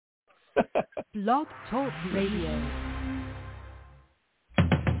Blog Talk Radio.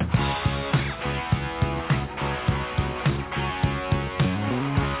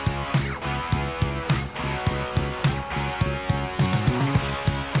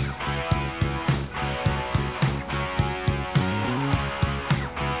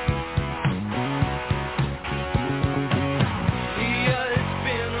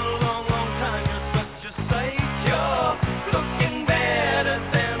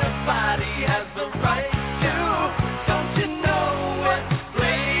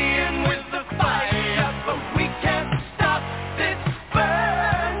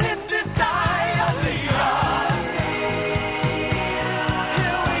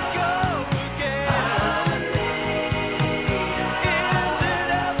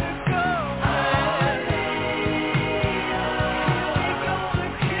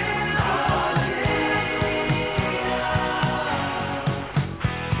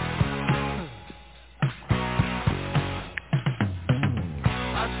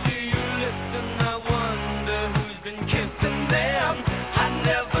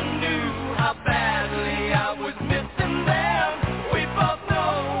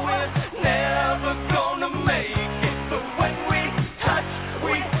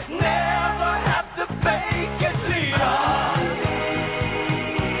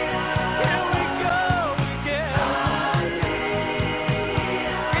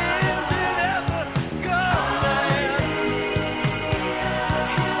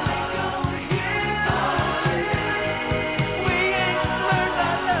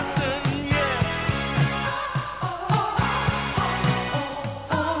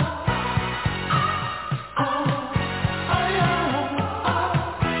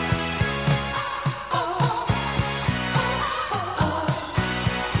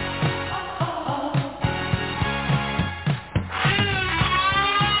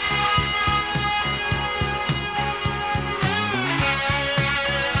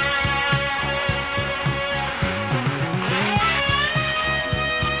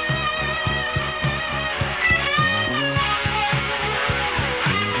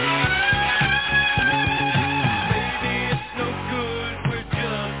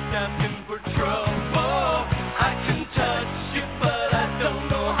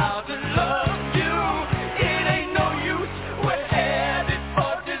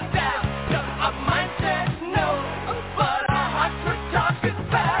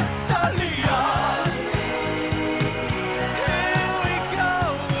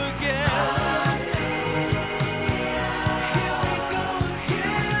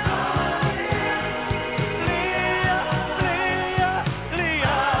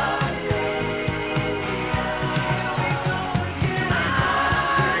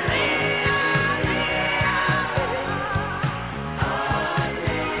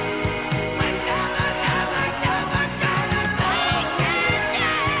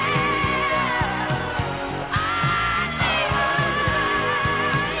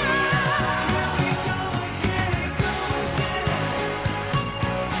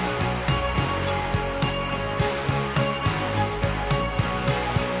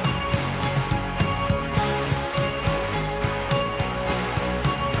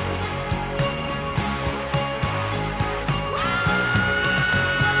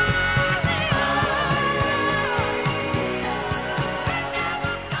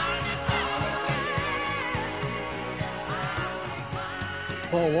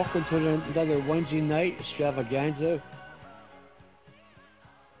 Welcome to another Wednesday night extravaganza.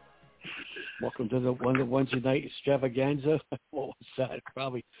 Welcome to the Wednesday night extravaganza. What was that?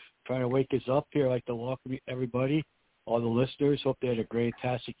 Probably trying to wake us up here. I'd like to welcome everybody, all the listeners. Hope they had a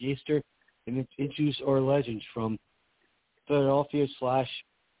great-tastic Easter. And introduce our legends from Philadelphia /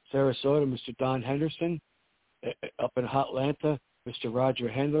 Sarasota, Mr. Don Henderson. Up in Atlanta, Mr. Roger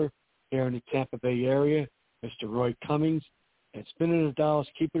Hendler. Here in the Tampa Bay area, Mr. Roy Cummings. And spinning the Dallas,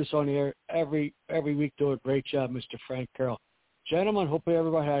 keeping us on the air every week, doing a great job, Mr. Frank Carroll. Gentlemen, hope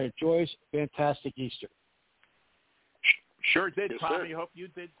everybody had a joyous, fantastic Easter. Sure did, yes, Tommy. Sir. Hope you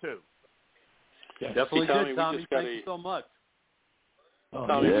did too. Yeah, definitely did, Tommy. Thank you so much.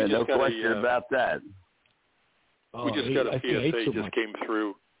 Tommy, yeah, no question about that. We just got a PSA just came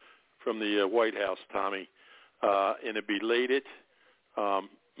through from the White House, Tommy, in a belated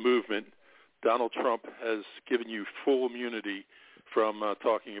movement. Donald Trump has given you full immunity from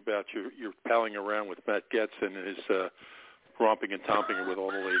talking about your palling around with Matt Getz and his romping and tomping with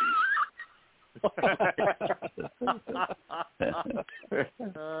all the ladies.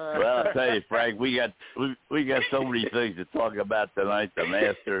 Well, I'll tell you, Frank, we got so many things to talk about tonight. The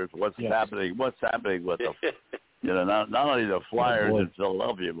Masters, what's happening with them. You know, not only the Flyers in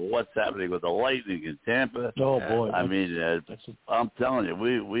Philadelphia, but what's happening with the Lightning in Tampa. Oh boy! I mean, I'm telling you,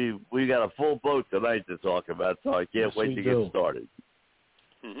 we got a full boat tonight to talk about, so I can't wait to get started.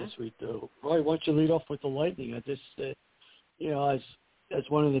 Yes, we do. Roy, why don't you lead off with the Lightning? I just, you know, as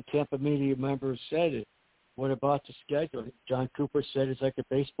one of the Tampa media members said, what about the schedule? John Cooper said it's like a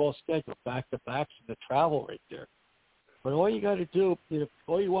baseball schedule, back-to-backs and the travel right there. But all you got to do,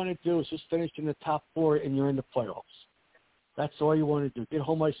 all you want to do is just finish in the top 4 and you're in the playoffs. That's all you want to do. Get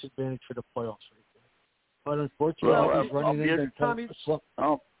home ice advantage for the playoffs right there. But unfortunately, he's running into Tommy,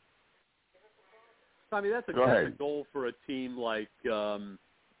 Tommy, that's a goal for a team like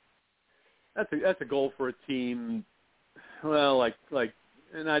that's a goal for a team. Well, like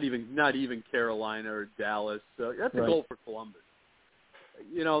not even Carolina or Dallas. That's a goal for Columbus.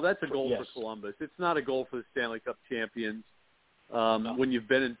 You know, that's a goal for Columbus. It's not a goal for the Stanley Cup champions. When you've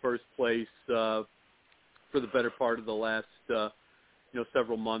been in first place for the better part of the last,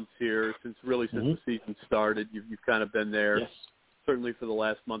 several months here, since the season started, you've kind of been there. Yes. Certainly for the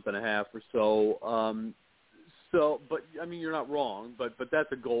last month and a half or so. But I mean, you're not wrong. But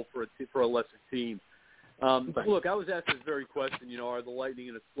that's a goal for a lesser team. Look, I was asked this very question. Are the Lightning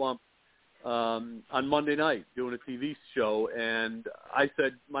in a slump? On Monday night doing a TV show, and I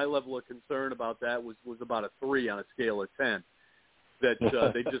said my level of concern about that was about a 3 on a scale of 10.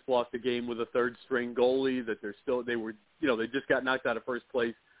 That they just lost a game with a third-string goalie. That they just got knocked out of first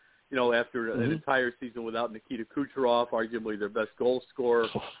place. After an entire season without Nikita Kucherov, arguably their best goal scorer.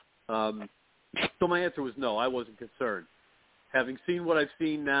 So my answer was no. I wasn't concerned. Having seen what I've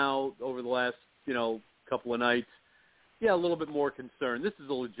seen now over the last couple of nights. Yeah, a little bit more concerned. This is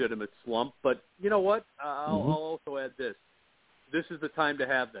a legitimate slump, but you know what? I'll also add this. This is the time to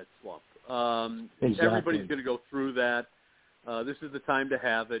have that slump. Exactly. Everybody's going to go through that. This is the time to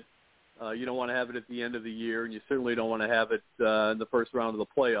have it. You don't want to have it at the end of the year, and you certainly don't want to have it in the first round of the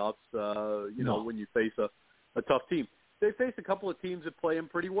playoffs, when you face a tough team. They face a couple of teams that play them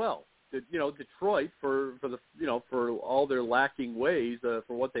pretty well. Detroit, for all their lacking ways,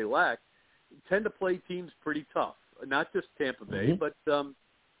 for what they lack, tend to play teams pretty tough. Not just Tampa Bay, but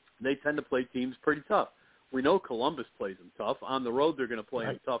they tend to play teams pretty tough. We know Columbus plays them tough. On the road, they're going to play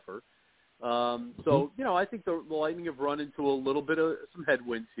them tougher. So, I think the Lightning have run into a little bit of some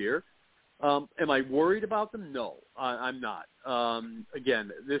headwinds here. Am I worried about them? No, I'm not. Again,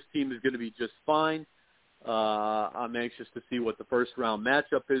 this team is going to be just fine. I'm anxious to see what the first-round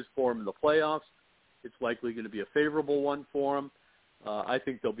matchup is for them in the playoffs. It's likely going to be a favorable one for them. I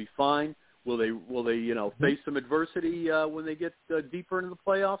think they'll be fine. Will they face some adversity when they get deeper into the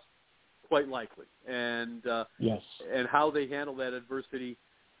playoffs? Quite likely. And and how they handle that adversity,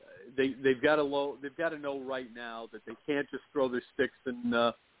 they've got to know right now that they can't just throw their sticks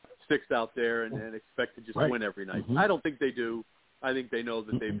out there and expect to just win every night. I don't think they do. I think they know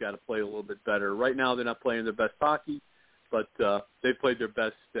that they've got to play a little bit better. Right now, they're not playing their best hockey, but they've played their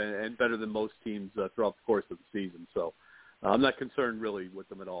best and better than most teams throughout the course of the season. So I'm not concerned really with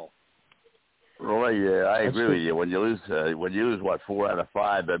them at all. Roy, I agree with you. When you lose 4 out of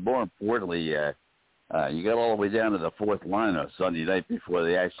 5, but more importantly, you got all the way down to the fourth line on Sunday night before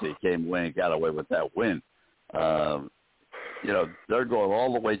they actually came away and got away with that win. They're going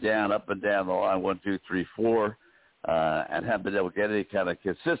all the way down, up and down the line, 1, 2, 3, 4, and haven't been able to get any kind of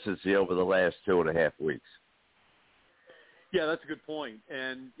consistency over the last 2.5 weeks. Yeah, that's a good point.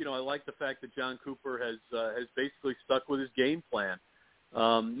 And I like the fact that John Cooper has basically stuck with his game plan.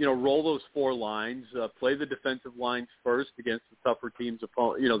 Roll those 4 lines, play the defensive lines first against the tougher teams,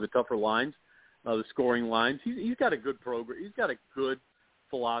 the tougher lines, the scoring lines. He's got a good program. He's got a good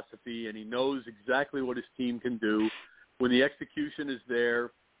philosophy, and he knows exactly what his team can do. When the execution is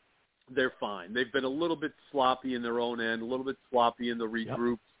there, they're fine. They've been a little bit sloppy in their own end, a little bit sloppy in the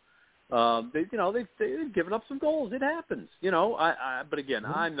regroups. They've given up some goals. It happens, but again,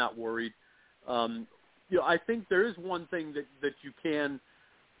 I'm not worried. I think there is one thing that you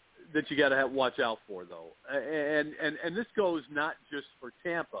got to watch out for, though, and this goes not just for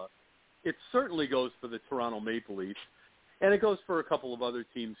Tampa, it certainly goes for the Toronto Maple Leafs, and it goes for a couple of other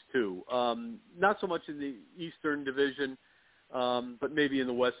teams too. Not so much in the Eastern Division, but maybe in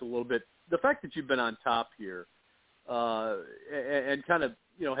the West a little bit. The fact that you've been on top here and kind of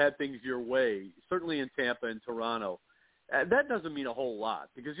had things your way, certainly in Tampa and Toronto, that doesn't mean a whole lot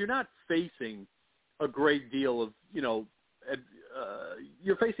because you're not facing a great deal of,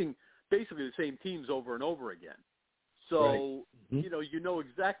 you're facing basically the same teams over and over again. So, you know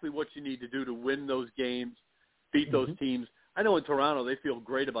exactly what you need to do to win those games, beat those teams. I know in Toronto they feel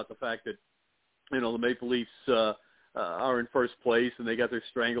great about the fact that, the Maple Leafs are in first place and they got their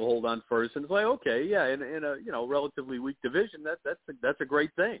stranglehold on first, and it's like, okay, yeah, in a relatively weak division, that's a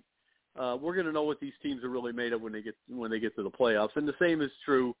great thing. We're going to know what these teams are really made of when they get to the playoffs, and the same is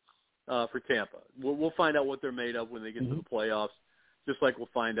true for Tampa. We'll find out what they're made of when they get to the playoffs, just like we'll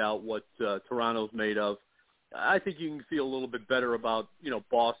find out what Toronto's made of. I think you can feel a little bit better about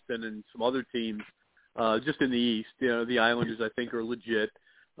Boston and some other teams just in the East. The Islanders I think are legit.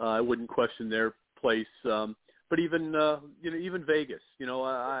 I wouldn't question their place. But even Vegas,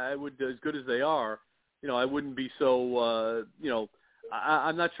 I would, as good as they are, I wouldn't be so,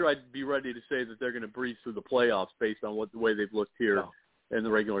 I'm not sure I'd be ready to say that they're going to breeze through the playoffs based on the way they've looked here in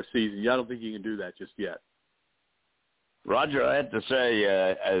the regular season. I don't think you can do that just yet. Roger, I have to say,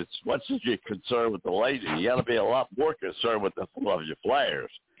 as much as you're concerned with the Lightning, you got to be a lot more concerned with your Flyers.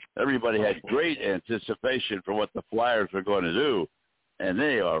 Everybody had great anticipation for what the Flyers were going to do, and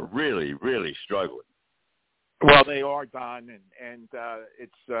they are really, really struggling. Well, they are, Don, and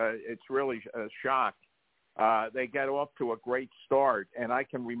it's really a shock. They get off to a great start, and I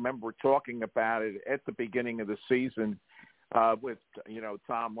can remember talking about it at the beginning of the season with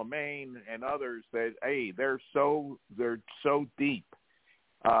Tom LeMaine and others that they're so deep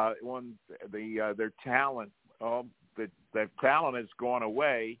on their talent. The talent has gone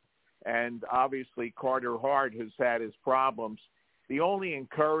away, and obviously Carter Hart has had his problems. The only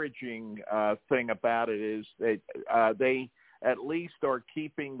encouraging thing about it is that they at least are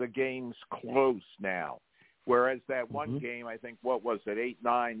keeping the games close now, whereas that one game, I think, what was it,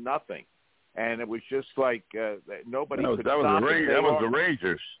 8-9-0, and it was just like nobody could stop it. That was the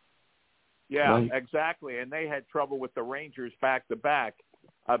Rangers. Yeah, right. Exactly, and they had trouble with the Rangers back to back.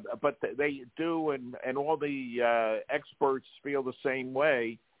 But they do, and all the experts feel the same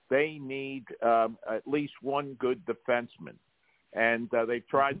way. They need at least one good defenseman. And they've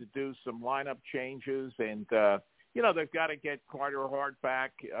tried to do some lineup changes, and, they've got to get Carter Hart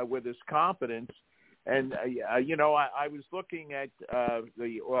back with his confidence. And, I was looking at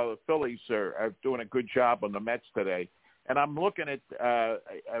the Phillies are doing a good job on the Mets today, and I'm looking at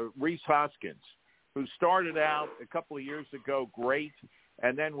Rhys Hoskins, who started out a couple of years ago great,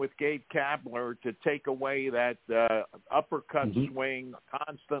 and then with Gabe Kapler to take away that uppercut swing,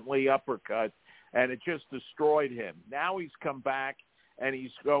 constantly uppercut, and it just destroyed him. Now he's come back, and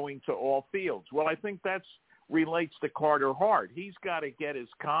he's going to all fields. Well, I think that relates to Carter Hart. He's got to get his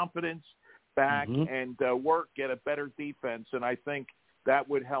confidence back and get a better defense, and I think that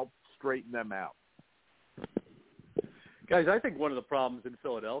would help straighten them out. Guys, I think one of the problems in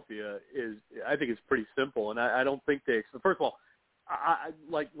Philadelphia is I think it's pretty simple, and I don't think they – first of all, I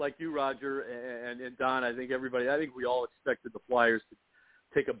like you, Roger, and Don, I think we all expected the Flyers to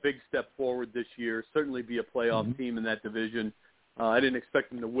take a big step forward this year, certainly be a playoff team in that division. I didn't expect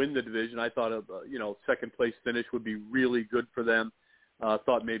them to win the division. I thought second place finish would be really good for them.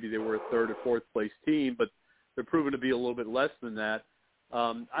 Thought maybe they were a third or fourth place team, but they're proven to be a little bit less than that.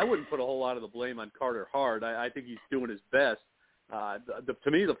 I wouldn't put a whole lot of the blame on Carter Hart. I think he's doing his best.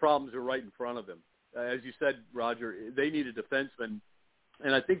 To me, the problems are right in front of him. As you said, Roger, they need a defenseman,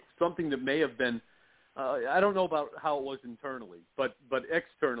 and I think something that may have been I don't know about how it was internally, but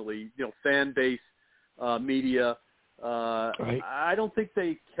externally, fan base, media, right. I don't think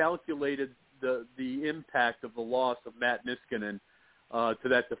they calculated the impact of the loss of Matt Niskanen to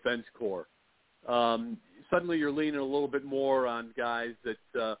that defense corps. Suddenly you're leaning a little bit more on guys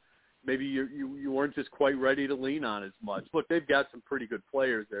that maybe you weren't just quite ready to lean on as much. Look, they've got some pretty good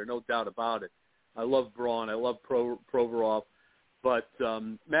players there, no doubt about it. I love Braun. I love Provorov. But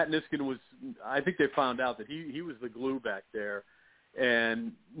Matt Niskanen I think they found out that he was the glue back there.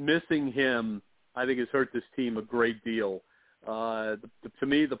 And missing him, I think, has hurt this team a great deal. To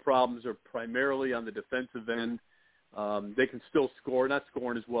me, the problems are primarily on the defensive end. They can still score, not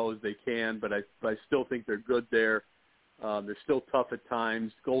scoring as well as they can, but I still think they're good there. They're still tough at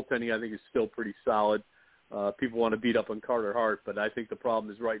times. Goaltending, I think, is still pretty solid. People want to beat up on Carter Hart, but I think the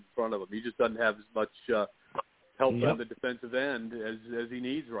problem is right in front of him. He just doesn't have as much help on the defensive end as he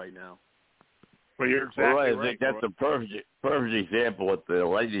needs right now. Well, you're exactly right. I think that's a perfect example with the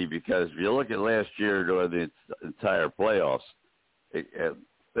Lightning, because if you look at last year during the entire playoffs,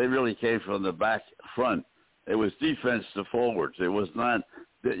 they really came from the back front. It was defense to forwards. It was not,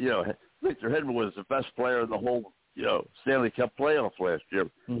 Victor Hedman was the best player in the whole, Stanley Cup playoff last year,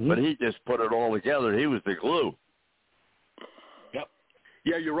 but he just put it all together. He was the glue. Yep.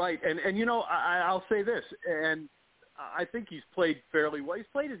 Yeah, you're right. And I'll say this, and I think he's played fairly well. He's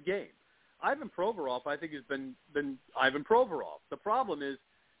played his game. Ivan Provorov, I think, has been Ivan Provorov. The problem is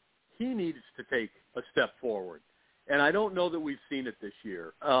he needs to take a step forward, and I don't know that we've seen it this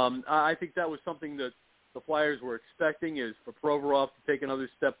year. I think that was something that the Flyers were expecting is for Provorov to take another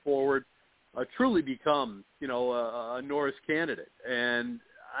step forward, truly become, a Norris candidate. And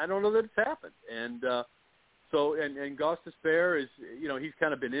I don't know that it's happened. And and Gostisbehere is, he's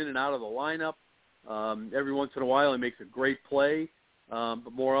kind of been in and out of the lineup. Every once in a while he makes a great play.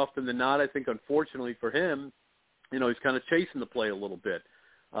 But more often than not, I think, unfortunately for him, he's kind of chasing the play a little bit.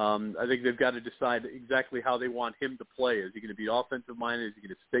 I think they've got to decide exactly how they want him to play. Is he going to be offensive-minded? Is he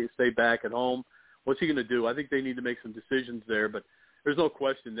going to stay back at home? What's he going to do? I think they need to make some decisions there, but there's no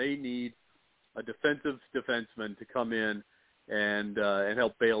question they need a defensive defenseman to come in and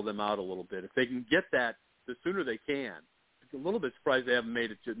help bail them out a little bit. If they can get that, the sooner they can. I'm a little bit surprised they haven't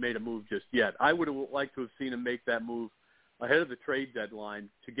made a move just yet. I would have liked to have seen him make that move ahead of the trade deadline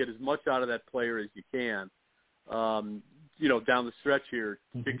to get as much out of that player as you can. Down the stretch here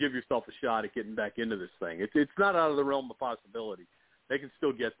to give yourself a shot at getting back into this thing. It's not out of the realm of possibility. They can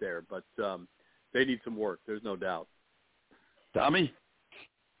still get there, but they need some work. There's no doubt. Tommy?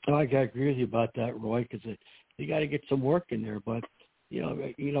 Oh, I agree with you about that, Roy, because you got to get some work in there. But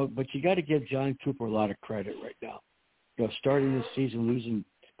but you got to give John Cooper a lot of credit right now. Starting this season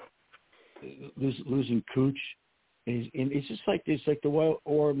losing Cooch, and it's just like this, like the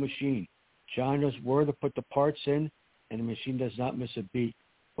well-oiled machine. John knows where to put the parts in, and the machine does not miss a beat.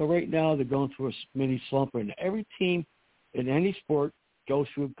 Well, right now they're going through a mini slump, and every team in any sport goes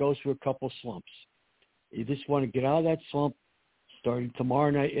through a couple slumps. You just want to get out of that slump, starting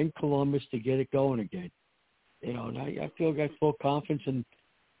tomorrow night in Columbus to get it going again. And I feel got full confidence, and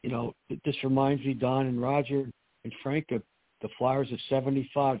this reminds me, Don and Roger and Frank, of the Flyers of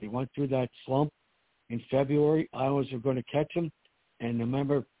 '75. They went through that slump in February. Islanders were going to catch them, and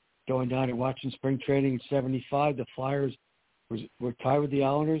remember, going down and watching spring training in '75, the Flyers were tied with the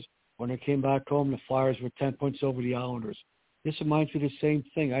Islanders. When they came back home, the Flyers were 10 points over the Islanders. This reminds me of the same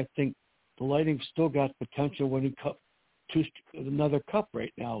thing. I think the Lightning still got potential winning another cup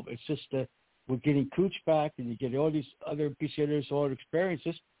right now. It's just that we're getting Cooch back, and you get all these other pieces all the experience.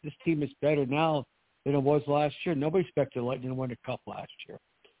 This team is better now than it was last year. Nobody expected the Lightning to win a cup last year,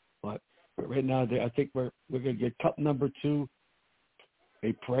 but right now I think we're going to get cup number 2.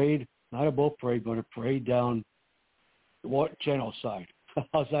 A parade, not a boat parade, but a parade down the channel side.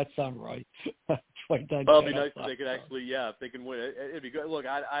 How's that sound, right? Well, it'd be nice if they could actually, if they can win it. It'd be good. Look,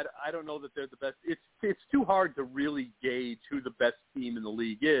 I don't know that they're the best. It's too hard to really gauge who the best team in the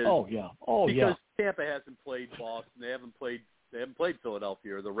league is. Because Tampa hasn't played Boston, they haven't played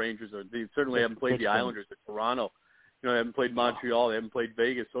Philadelphia or the Rangers, or they certainly haven't played the Islanders or Toronto. They haven't played Montreal, they haven't played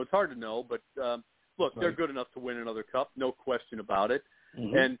Vegas, so it's hard to know. But look, they're good enough to win another cup, no question about it.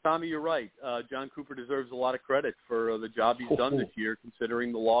 Mm-hmm. And, Tommy, you're right. John Cooper deserves a lot of credit for the job he's done this year,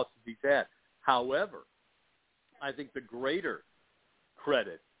 considering the losses he's had. However, I think the greater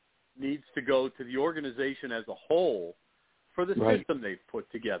credit needs to go to the organization as a whole for the system they've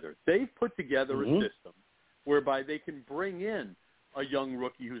put together. They've put together a system whereby they can bring in a young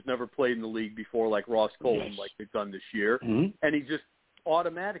rookie who's never played in the league before, like Ross Colton, like they've done this year, and he just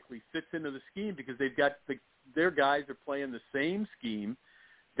automatically fits into the scheme because they've got their guys are playing the same scheme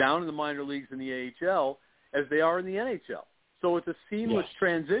down in the minor leagues in the AHL as they are in the NHL. So it's a seamless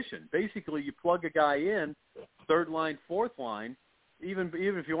transition. Basically, you plug a guy in, third line, fourth line, even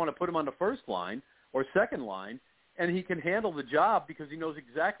if you want to put him on the first line or second line, and he can handle the job because he knows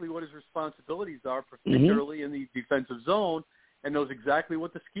exactly what his responsibilities are, particularly in the defensive zone, and knows exactly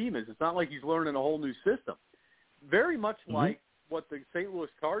what the scheme is. It's not like he's learning a whole new system. Very much like what the St. Louis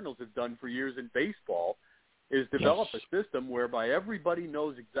Cardinals have done for years in baseball is develop a system whereby everybody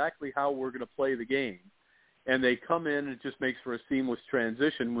knows exactly how we're going to play the game, and they come in and it just makes for a seamless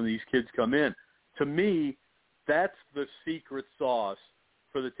transition when these kids come in. To me, that's the secret sauce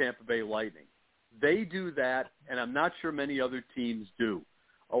for the Tampa Bay Lightning. They do that, and I'm not sure many other teams do.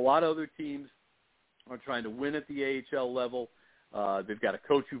 A lot of other teams are trying to win at the AHL level. They've got a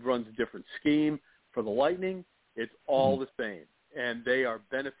coach who runs a different scheme. For the Lightning, it's all the same, and they are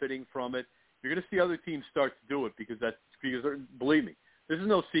benefiting from it. You're going to see other teams start to do it because believe me, this is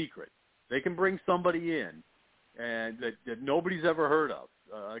no secret. They can bring somebody in and that nobody's ever heard of,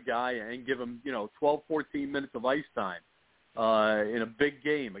 a guy, and give him 12, 14 minutes of ice time in a big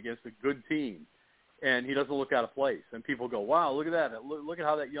game against a good team, and he doesn't look out of place. And people go, "Wow, look at that! Look at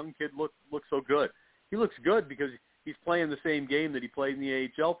how that young kid looks so good." He looks good because he's playing the same game that he played in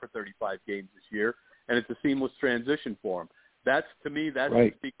the AHL for 35 games this year, and it's a seamless transition for him. That's, to me, that's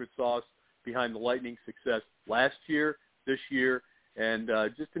the secret sauce behind the Lightning's success last year, this year, and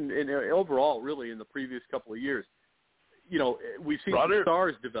just in overall, really, in the previous couple of years. We've seen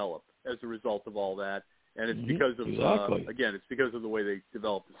stars develop as a result of all that, and it's because of, again, it's because of the way they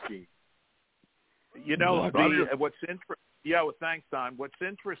developed the scheme. You know, what's interesting. Yeah, well, thanks, Don. What's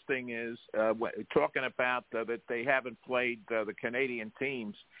interesting is talking about that they haven't played the Canadian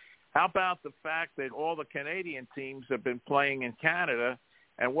teams. How about the fact that all the Canadian teams have been playing in Canada,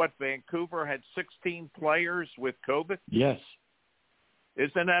 and Vancouver had 16 players with COVID? Yes.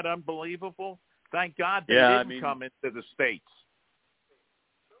 Isn't that unbelievable? Thank God they didn't come into the States.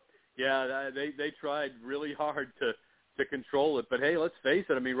 Yeah, they tried really hard to control it. But, hey, let's face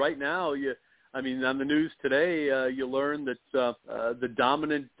it. I mean, right now, on the news today, you learn that the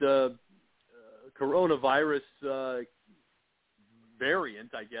dominant coronavirus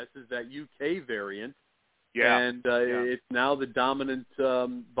variant, I guess, is that UK variant. Yeah. And it's now the dominant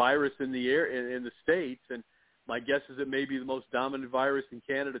virus in the air in the States. And my guess is it may be the most dominant virus in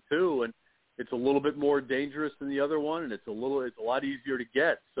Canada too. And it's a little bit more dangerous than the other one, and it's a lot easier to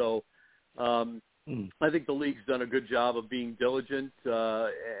get. So I think the league's done a good job of being diligent.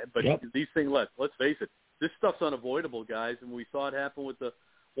 But these things, let's face it, this stuff's unavoidable, guys. And we saw it happen with the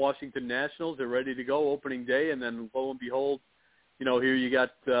Washington Nationals. They're ready to go opening day, and then lo and behold, here you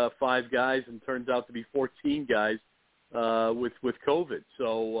got 5 guys, and turns out to be 14 guys with COVID.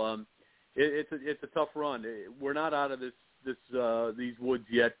 So it's a tough run. We're not out of these woods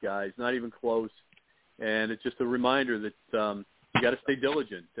yet, guys. Not even close. And it's just a reminder that you got to stay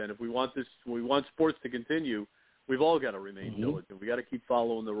diligent. And if we want sports to continue, we've all got to remain diligent. We got to keep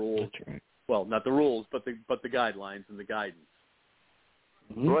following the rules. That's right. Well, not the rules, but the guidelines and the guidance.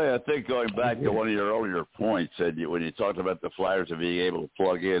 Roy, I think going back to one of your earlier points, when you talked about the Flyers and being able to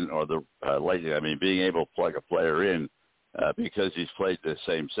plug in, or being able to plug a player in because he's played the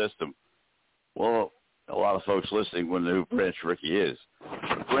same system. Well, a lot of folks listening wouldn't know who Branch Rickey is.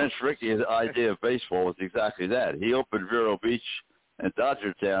 Branch Rickey's idea of baseball was exactly that. He opened Vero Beach and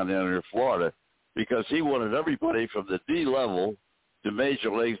Dodger Town down in Florida because he wanted everybody from the D level to major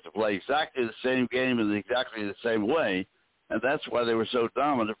leagues to play exactly the same game in exactly the same way. And that's why they were so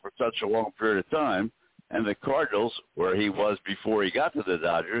dominant for such a long period of time. And the Cardinals, where he was before he got to the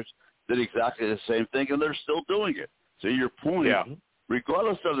Dodgers, did exactly the same thing, and they're still doing it. So your point,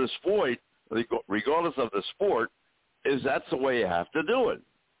 regardless of the sport, is that's the way you have to do it.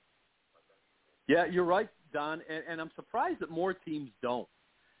 Yeah, you're right, Don, and I'm surprised that more teams don't.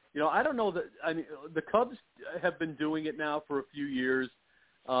 I don't know that. I mean, the Cubs have been doing it now for a few years,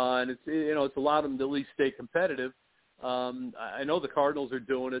 and it's allowed them to at least stay competitive. I know the Cardinals are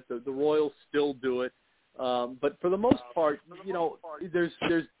doing it. The Royals still do it. But for the most part,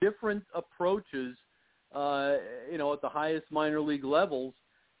 there's different approaches, at the highest minor league levels.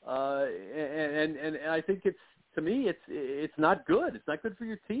 And I think to me, it's not good. It's not good for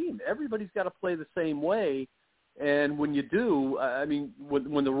your team. Everybody's got to play the same way. And when you do,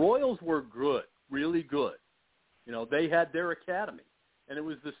 when the Royals were good, really good, they had their academy. And it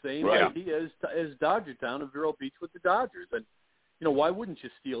was the same idea as Dodgertown and Vero Beach with the Dodgers. And, why wouldn't you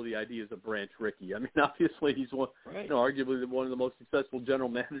steal the ideas of Branch Rickey? I mean, obviously he's one, arguably one of the most successful general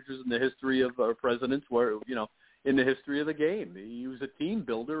managers in the history of our presidents, in the history of the game. He was a team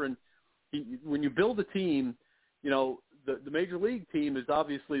builder. And when you build a team, the major league team is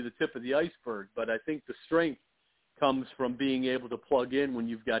obviously the tip of the iceberg. But I think the strength comes from being able to plug in when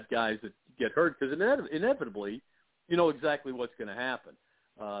you've got guys that get hurt, because inevitably, you know exactly what's going to happen.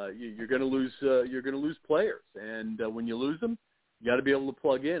 You're going to lose players, and when you lose them, you got to be able to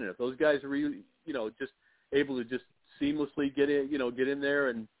plug in. And if those guys are really, just able to just seamlessly get in there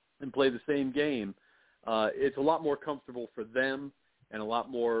and play the same game, it's a lot more comfortable for them, and a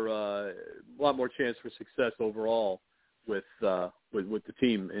lot more chance for success overall with the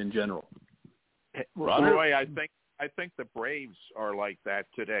team in general. Roy, I think the Braves are like that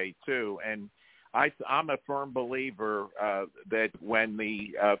today too, and I'm a firm believer that when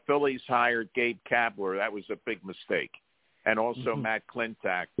the Phillies hired Gabe Kapler, that was a big mistake, and also Matt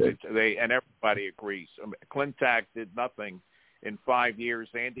Klentak. And everybody agrees. Klentak did nothing in 5 years.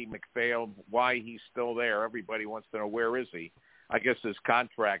 Andy McPhail, why he's still there? Everybody wants to know, where is he? I guess his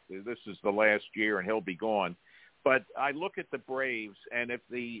contract, this is the last year, and he'll be gone. But I look at the Braves, and if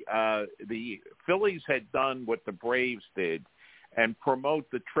the Phillies had done what the Braves did, and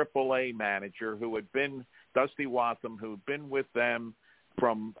promote the AAA manager who had been Dusty Watham, who had been with them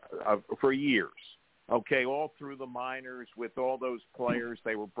for years, all through the minors with all those players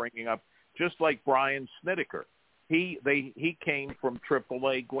they were bringing up, just like Brian Snedeker. He came from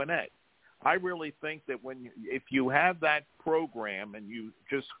AAA Gwinnett. I really think that if you have that program and you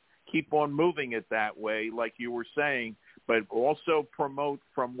just keep on moving it that way, like you were saying, but also promote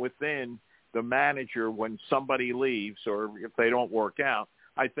from within the manager when somebody leaves or if they don't work out,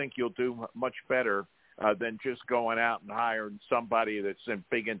 I think you'll do much better than just going out and hiring somebody that's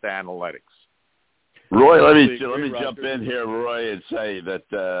big into analytics. Roy, let me jump in here, Roy, and say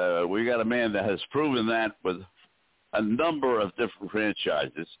that we got a man that has proven that with a number of different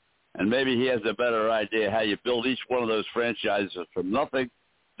franchises, and maybe he has a better idea how you build each one of those franchises from nothing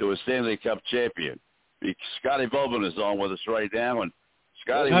to a Stanley Cup champion. Scotty Bowman is on with us right now, and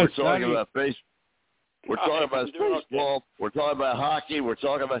Scotty, we're talking about we're talking about baseball, we're talking about hockey, we're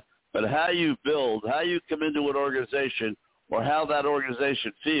talking about but how you build, how you come into an organization, or how that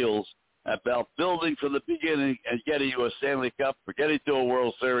organization feels about building from the beginning and getting to a Stanley Cup, or getting to a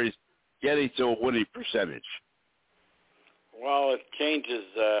World Series, getting to a winning percentage. Well, it changes.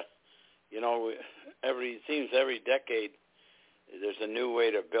 Every decade there's a new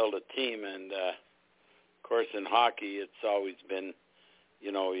way to build a team, and of course in hockey it's always been,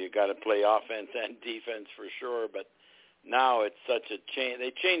 you got to play offense and defense for sure. But now it's such a change.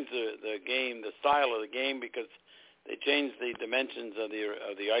 They changed the game, the style of the game, because they changed the dimensions of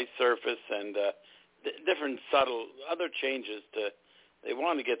the ice surface and different subtle other changes they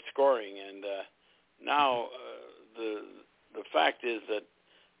want to get scoring. And now the fact is that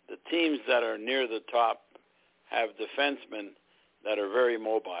the teams that are near the top have defensemen that are very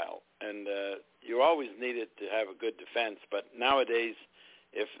mobile, and you always needed to have a good defense. But nowadays,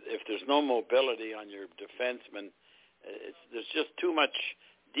 if there's no mobility on your defenseman, there's just too much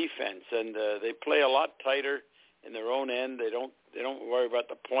defense, and they play a lot tighter in their own end. They don't worry about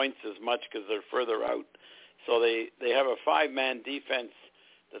the points as much because they're further out. So they have a 5-man defense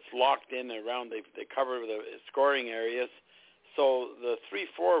that's locked in around. They cover the scoring areas. So the 3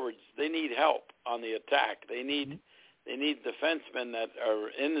 forwards, they need help on the attack. They need defensemen that are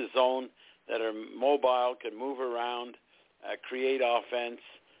in the zone, that are mobile, can move around, create offense,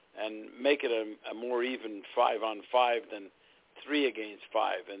 and make it a more even 5-on-5 than 3 against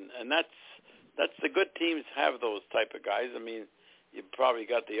 5. And that's the good teams have those type of guys. I mean, you probably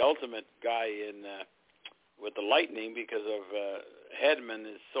got the ultimate guy in with the Lightning because of Hedman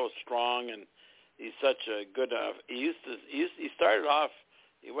is so strong, and he's such a good. He started off.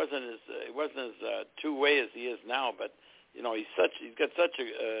 He wasn't as two-way as he is now, but he's got such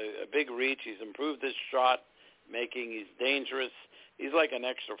a big reach. He's improved his shot making. He's dangerous. He's like an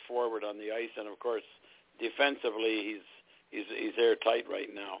extra forward on the ice, and of course, defensively, he's airtight right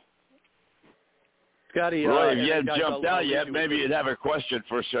now. Scotty, Roy, if you hadn't jumped out yet, maybe you'd have a question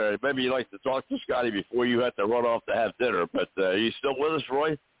for sure. Maybe you'd like to talk to Scotty before you had to run off to have dinner. But are you still with us,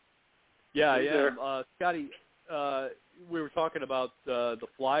 Roy? Yeah, I am. Scotty, we were talking about the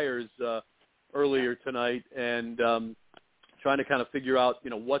Flyers earlier tonight, and trying to kind of figure out,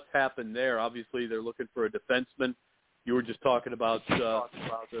 what's happened there. Obviously, they're looking for a defenseman. You were just talking about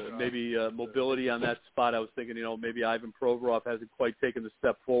maybe mobility on that spot. I was thinking, maybe Ivan Provorov hasn't quite taken the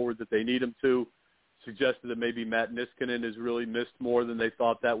step forward that they need him to. Suggested that maybe Matt Niskanen has really missed more than they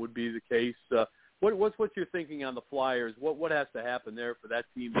thought that would be the case. What's your thinking on the Flyers? What has to happen there for that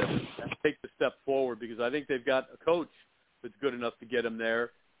team to take the step forward? Because I think they've got a coach that's good enough to get them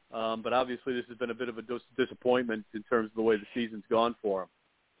there. But obviously this has been a bit of a disappointment in terms of the way the season's gone for them.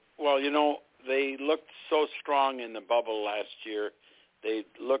 Well, they looked so strong in the bubble last year. They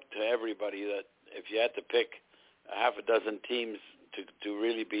looked to everybody that if you had to pick a half a dozen teams to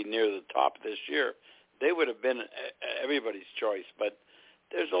really be near the top this year, they would have been everybody's choice. But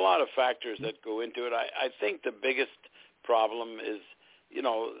there's a lot of factors that go into it. I think the biggest problem is,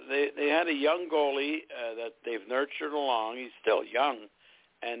 they had a young goalie that they've nurtured along. He's still young.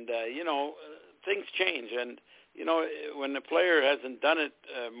 And, things change. And, when the player hasn't done it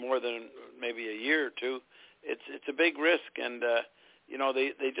more than maybe a year or two, it's a big risk. And,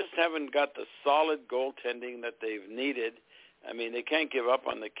 they just haven't got the solid goaltending that they've needed. I mean, they can't give up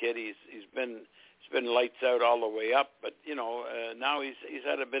on the kid. He's been lights out all the way up, but now he's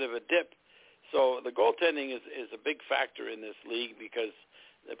had a bit of a dip. So the goaltending is a big factor in this league because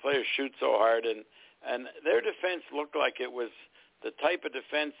the players shoot so hard, and their defense looked like it was the type of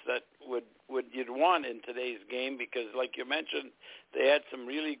defense that you'd want in today's game because, like you mentioned, they had some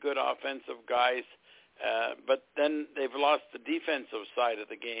really good offensive guys, but then they've lost the defensive side of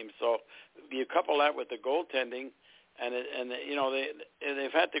the game. So you couple that with the goaltending. And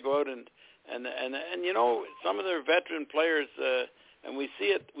they've had to go out and some of their veteran players and we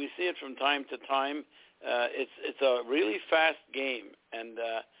see it from time to time. It's a really fast game, and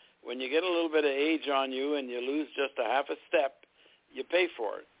when you get a little bit of age on you and you lose just a half a step, you pay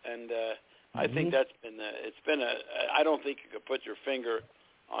for it. And I think that's been I don't think you could put your finger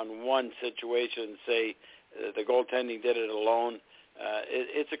on one situation and say the goaltending did it alone.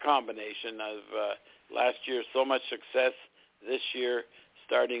 It's a combination of last year, so much success. This year,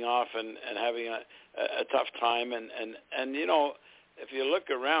 starting off and having a tough time, and if you look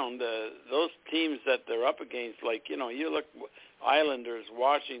around, those teams that they're up against, like, you look Islanders,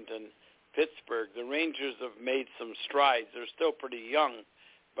 Washington, Pittsburgh, the Rangers have made some strides. They're still pretty young,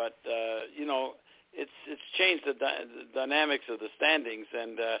 but, it's changed the dynamics of the standings.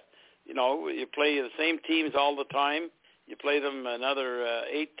 And, you play the same teams all the time. You play them another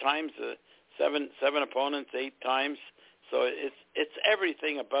 8 times, seven opponents 8 times. So it's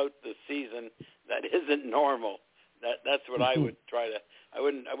everything about the season that isn't normal. That's what I would try to. I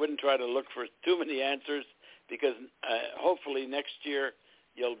wouldn't try to look for too many answers, because hopefully next year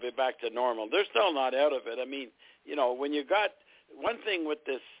you'll be back to normal. They're still not out of it. I mean, when you got one thing with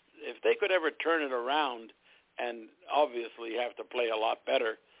this, if they could ever turn it around, and obviously have to play a lot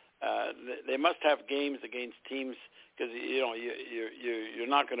better, they must have games against teams, because you're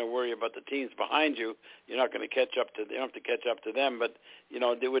not going to worry about the teams behind you. You're not going to catch up to. You don't have to catch up to them, but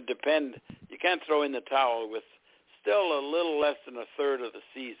it would depend. You can't throw in the towel with still a little less than a third of the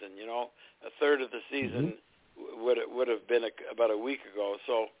season. A third of the season would have been about a week ago.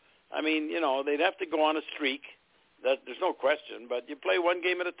 So, I mean, they'd have to go on a streak. That there's no question. But you play one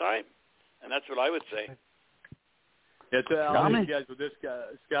game at a time, and that's what I would say. I'll leave you guys with this,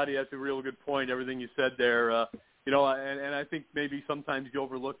 Scotty. That's a real good point. Everything you said there. And I think maybe sometimes you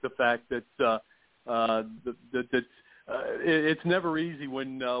overlook the fact that it's never easy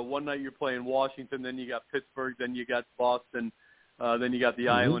when one night you're playing Washington, then you got Pittsburgh, then you got Boston, then you got the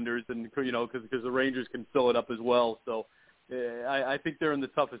Islanders, and because the Rangers can fill it up as well. So I think they're in the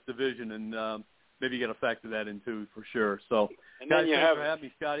toughest division, and maybe you got to factor that in too, for sure. So, and guys, thanks for having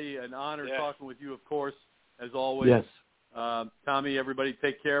me, Scotty. An honor talking with you, of course, as always. Yes. Tommy, everybody,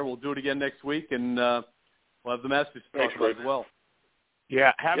 take care. We'll do it again next week, and we'll have the Masters to talk about as well.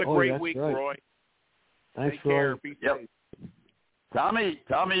 Yeah, have a great week, right. Roy. Thanks, Take care. Roy. Be safe. Tommy,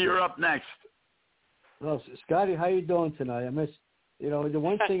 you're up next. Well, Scotty, how you doing tonight? I miss, the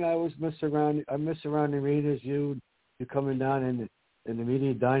one thing I always miss around the arena is you coming down in the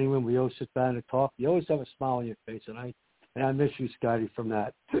media dining room. We always sit down and talk. You always have a smile on your face, and I miss you, Scotty, from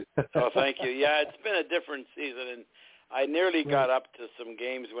that. Oh, thank you. Yeah, it's been a different season, and I nearly got up to some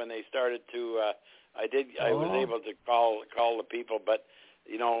games when they started to. I was able to call the people, but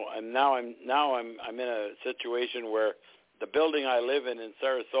I'm now I'm in a situation where the building I live in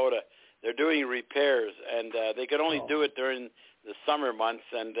Sarasota, they're doing repairs, and they could only do it during the summer months,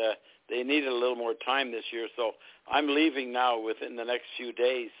 and they needed a little more time this year. So I'm leaving now within the next few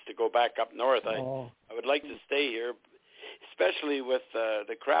days to go back up north. I would like to stay here, especially with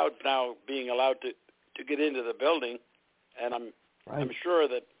the crowd now being allowed to get into the building, and I'm sure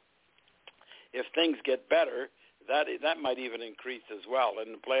that if things get better, that might even increase as well.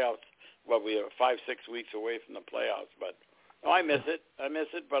 In the playoffs, we are 5-6 weeks away from the playoffs, but I miss it.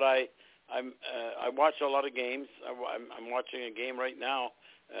 But I watch a lot of games. I'm watching a game right now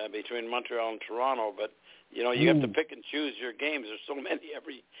between Montreal and Toronto, but you have to pick and choose your games. There's so many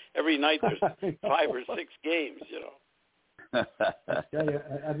every night. There's 5 or 6 games.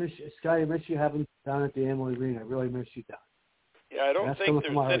 Scotty, I miss you having down at the Amalie Arena. I really miss you down. Yeah, I don't think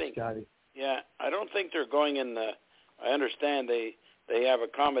they're sitting. Scotty. Yeah, I don't think they're going in the. I understand they have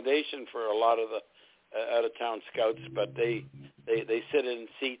accommodation for a lot of the out-of-town scouts, but they sit in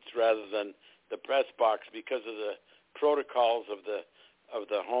seats rather than the press box because of the protocols of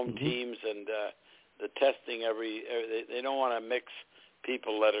the home teams and the testing. They don't want to mix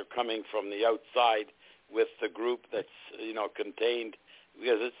people that are coming from the outside with the group that's contained,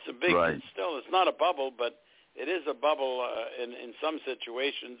 because it's a big. Right. It's not a bubble, but it is a bubble in some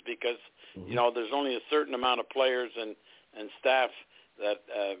situations because there's only a certain amount of players and staff that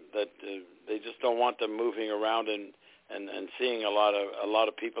they just don't want them moving around and seeing a lot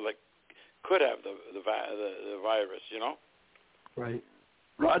of people that could have the virus. Right.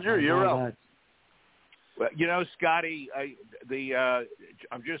 Roger, you're up. Well, Scotty,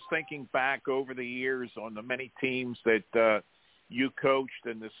 I'm just thinking back over the years on the many teams that you coached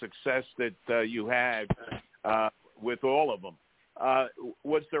and the success that you had with all of them.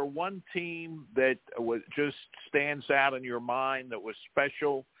 Was there one team that just stands out in your mind that was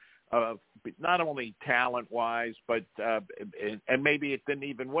special, not only talent-wise, but and maybe it didn't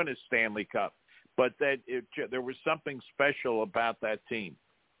even win a Stanley Cup, but that there was something special about that team?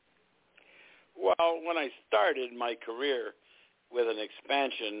 Well, when I started my career with an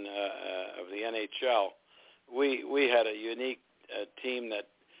expansion of the NHL, we had a unique team that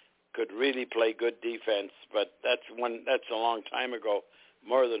could really play good defense, but that's a long time ago,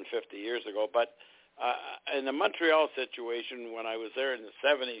 more than 50 years ago. But in the Montreal situation, when I was there in the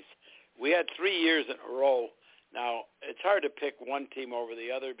 70s, we had 3 years in a row. Now, it's hard to pick one team over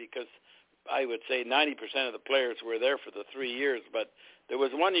the other because I would say 90% of the players were there for the 3 years. But there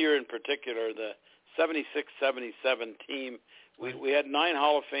was one year in particular, the 76-77 team. We had 9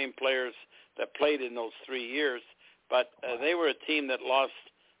 Hall of Fame players that played in those 3 years, but they were a team that lost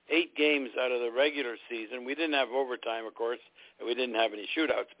 8 games out of the regular season. We didn't have overtime, of course, and we didn't have any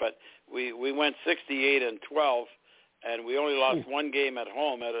shootouts, but we went 68-12, and we only lost 1 game at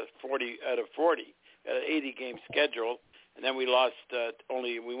home out of 40 at an 80-game schedule, and then we lost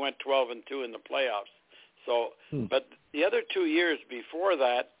we went 12-2 in the playoffs. So, but the other 2 years before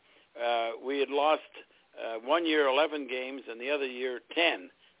that, we had lost 1 year 11 games and the other year 10.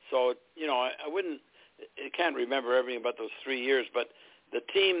 So, I can't remember everything about those 3 years, but the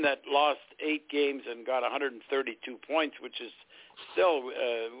team that lost 8 games and got 132 points, which is still,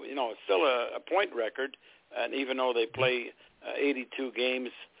 still a point record, and even though they play 82 games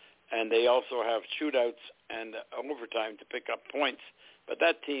and they also have shootouts and overtime to pick up points, but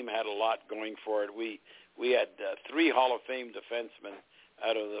that team had a lot going for it. We had 3 Hall of Fame defensemen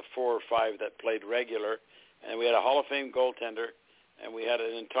out of the 4 or 5 that played regular, and we had a Hall of Fame goaltender, and we had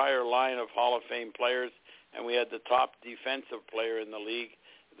an entire line of Hall of Fame players, and we had the top defensive player in the league.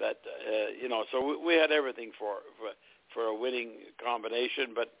 That so we had everything for a winning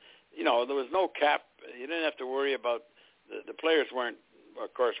combination. But there was no cap. You didn't have to worry about the players weren't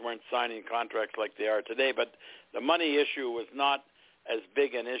signing contracts like they are today. But the money issue was not as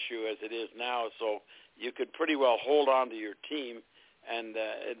big an issue as it is now. So you could pretty well hold on to your team, and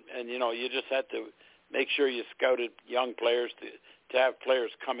you just had to make sure you scouted young players to have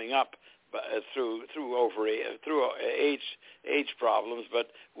players coming up through age problems.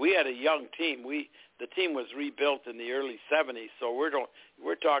 But we had a young team. The team was rebuilt in the early 70s, so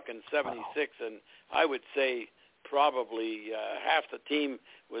we're talking 76, and I would say probably half the team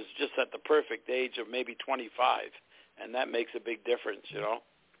was just at the perfect age of maybe 25, and that makes a big difference,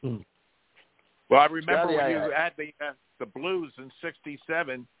 Well, I remember when you had the Blues in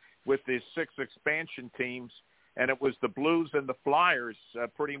 '67 with the 6 expansion teams, and it was the Blues and the Flyers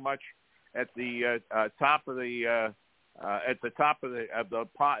pretty much at the top of the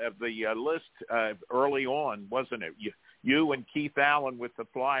list early on, wasn't it? You and Keith Allen with the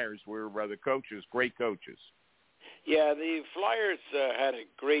Flyers were the coaches, great coaches. Yeah, the Flyers had a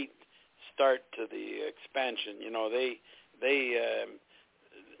great start to the expansion. They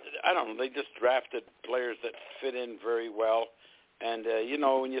I don't know, they just drafted players that fit in very well. And,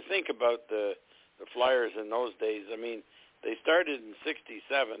 when you think about the Flyers in those days, I mean, they started in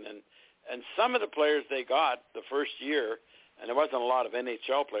 '67, and some of the players they got the first year, and there wasn't a lot of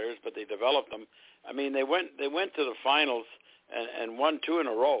NHL players, but they developed them. I mean, they went to the finals and won 2 in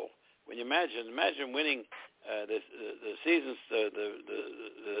a row. When you imagine winning the seasons, the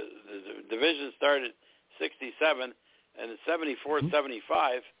division started '67, and in '74,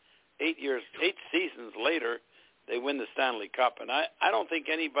 '75, 8 seasons later, they win the Stanley Cup. And I don't think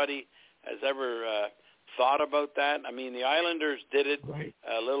anybody has ever thought about that. I mean, the Islanders did it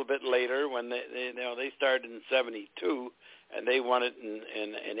a little bit later when they started in '72 and they won it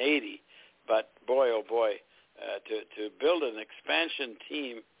in '80. But boy, oh boy, to build an expansion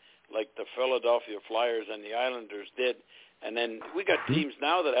team like the Philadelphia Flyers and the Islanders did, and then we got teams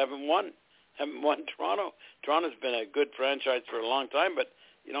now that haven't won Toronto. Toronto's been a good franchise for a long time, but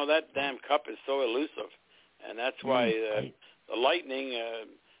that damn cup is so elusive, and that's why the Lightning.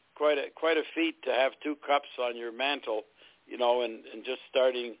 Quite a feat to have 2 cups on your mantle, and just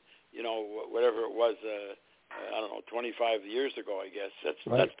starting, whatever it was, I don't know, 25 years ago, I guess.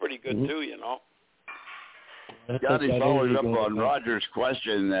 That's pretty good too, Scotty, following up on Roger's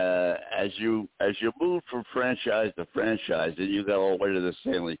question, as you moved from franchise to franchise and you got all the way to the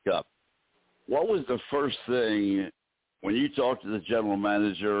Stanley Cup, what was the first thing when you talked to the general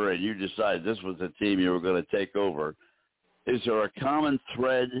manager and you decided this was the team you were going to take over? Is there a common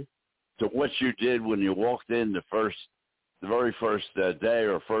thread to what you did when you walked in the very first day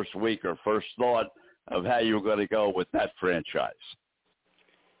or first week or first thought of how you were going to go with that franchise?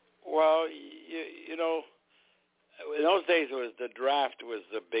 Well, in those days, the draft was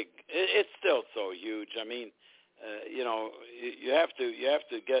the big. It's still so huge. I mean, you have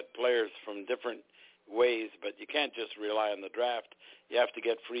to get players from different ways, but you can't just rely on the draft. You have to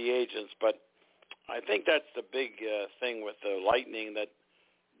get free agents, but I think that's the big thing with the Lightning, that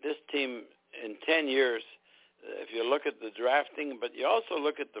this team in 10 years, if you look at the drafting, but you also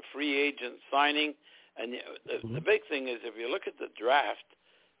look at the free agent signing, and the big thing is if you look at the draft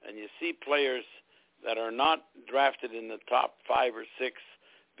and you see players that are not drafted in the top 5 or 6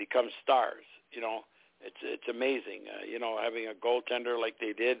 become stars, it's amazing. Having a goaltender like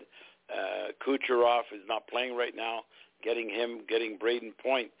they did, Kucherov is not playing right now. getting Braden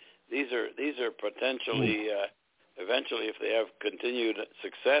Point. These are potentially eventually, if they have continued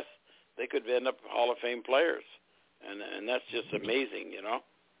success, they could end up Hall of Fame players, and that's just amazing, you know.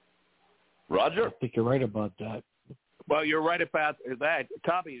 Roger, I think you're right about that. Well, you're right about that.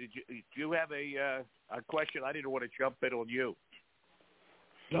 Tommy, did you have a question? I didn't want to jump in on you.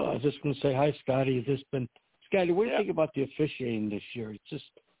 No, I was just going to say hi, Scotty. Scotty, what do you think about the officiating this year? It's just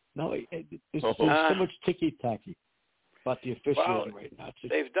there's so much ticky-tacky about the officiating right now.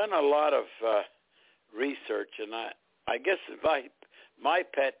 They've done a lot of research, and I guess my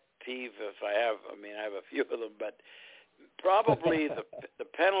pet peeve, if I have a few of them, but probably the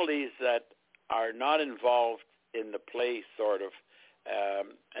penalties that are not involved in the play, sort of,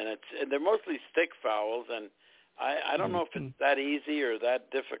 and they're mostly stick fouls, and I don't know if it's that easy or that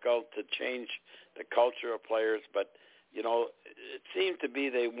difficult to change the culture of players, but you know, it seemed to be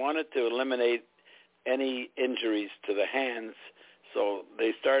they wanted to eliminate any injuries to the hands, so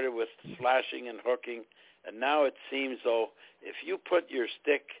they started with slashing and hooking, and now it seems though if you put your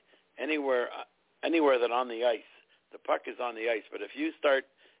stick anywhere that on the ice, the puck is on the ice, but if you start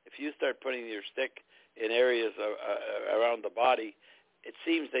putting your stick in areas around the body, it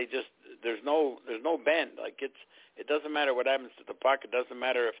seems there's no bend. Like it doesn't matter what happens to the puck. It doesn't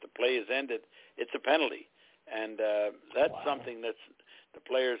matter if the play is ended. It's a penalty, and that's something that's the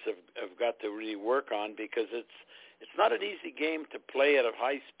players have got to really work on, because it's not an easy game to play at a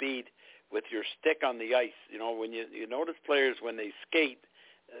high speed with your stick on the ice. You know, when you notice players when they skate,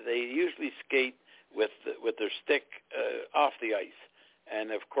 they usually skate with their stick off the ice,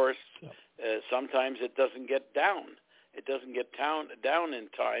 and of course sometimes it doesn't get down. It doesn't get down in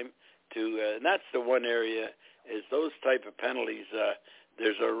time to, and that's the one area is those type of penalties.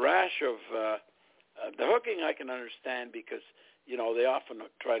 There's a rash of the hooking I can understand, because you know they often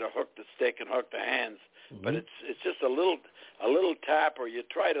try to hook the stick and hook the hands, but it's just a little tap, or you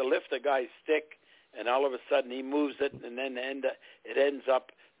try to lift a guy's stick and all of a sudden he moves it, and then it ends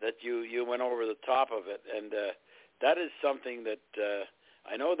up that you went over the top of it, and that is something that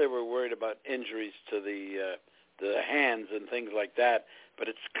I know they were worried about injuries to the hands and things like that, but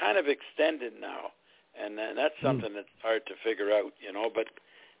it's kind of extended now, and that's something that's hard to figure out, you know. But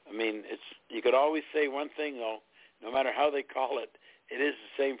I mean, you could always say one thing though: no matter how they call it, it is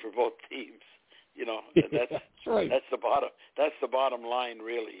the same for both teams. You know, that's right. That's the bottom line,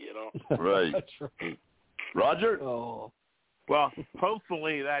 really. You know. Right. That's right. Roger. Oh. Well,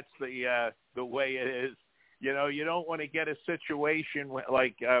 hopefully that's the way it is. You know, you don't want to get a situation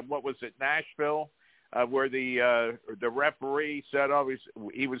like what was it, Nashville, where the referee said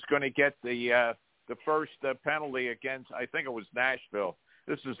he was going to get the first penalty against, I think it was Nashville.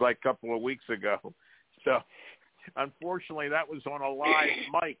 This is like a couple of weeks ago. So unfortunately, that was on a live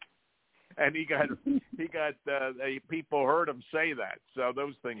mic, and he got the people heard him say that. So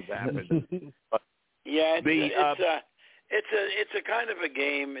those things happen. Yeah, it's a kind of a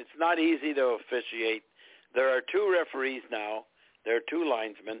game. It's not easy to officiate. There are two referees now. There are two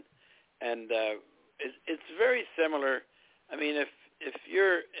linesmen, and it's very similar. I mean, if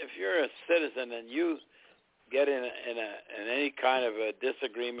you're a citizen and you get in any kind of a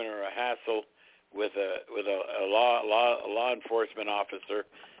disagreement or a hassle with a law enforcement officer,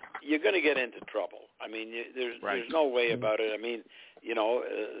 you're going to get into trouble. I mean, there's no way about it. I mean, you know,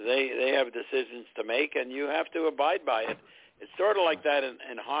 they have decisions to make, and you have to abide by it. It's sort of like that in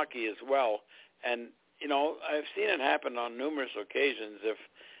hockey as well. And you know, I've seen it happen on numerous occasions.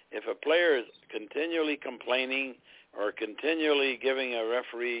 If a player is continually complaining or continually giving a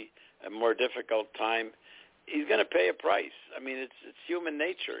referee a more difficult time, he's going to pay a price. I mean, it's human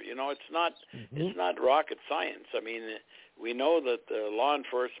nature. You know, it's not rocket science. I mean, we know that the law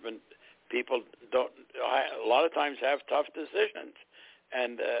enforcement people a lot of times have tough decisions,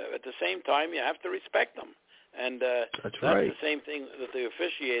 and at the same time, you have to respect them. And that's right. The same thing with the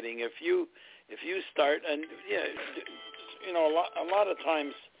officiating. If you start, and you know, a lot of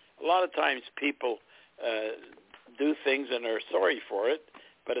times people do things and are sorry for it,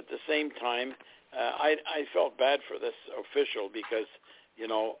 but at the same time, I felt bad for this official, because you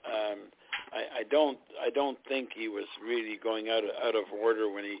know, I don't think he was really going out of order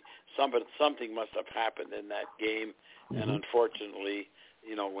when something must have happened in that game, and unfortunately,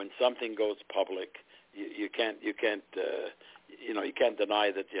 you know, when something goes public, you can't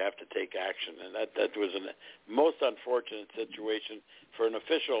deny that you have to take action, and that was a most unfortunate situation for an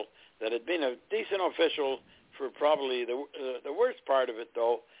official that had been a decent official for probably the worst part of it.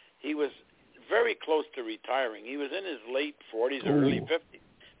 Though he was very close to retiring. He was in his late 40s or early 50s,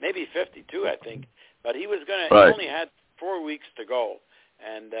 maybe 52, I think. But he was he only had 4 weeks to go,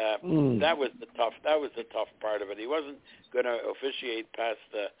 and that was the tough part of it. He wasn't going to officiate past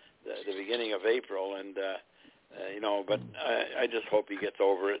the beginning of April, and but I just hope he gets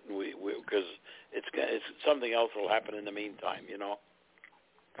over it, and we because it's something else will happen in the meantime,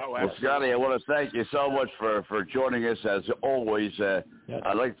 Oh, well, Scotty, I want to thank you so much for joining us as always.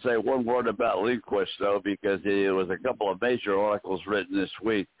 I'd like to say one word about Lindquist, though, because there was a couple of major articles written this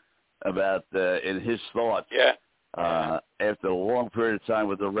week about in his thoughts after a long period of time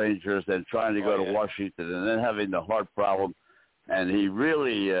with the Rangers, then trying to go to Washington, and then having the heart problem. And he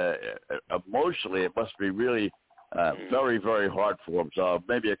really, emotionally, it must be really very, very hard for him. So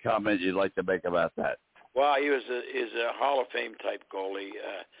maybe a comment you'd like to make about that. Well, he's a Hall of Fame type goalie.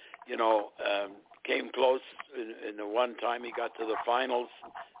 Came close in the one time he got to the finals,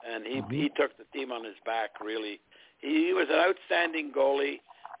 and he took the team on his back, really. He was an outstanding goalie,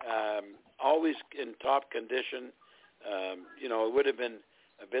 always in top condition. It would have been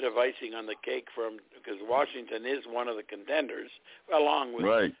a bit of icing on the cake for him because Washington is one of the contenders, along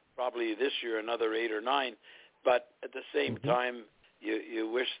with probably this year another 8 or 9. But at the same time, you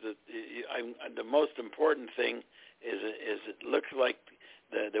wish that the most important thing is it looks like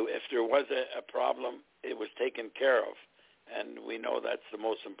if there was a problem, it was taken care of, and we know that's the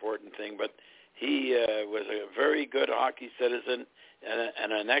most important thing. But he was a very good hockey citizen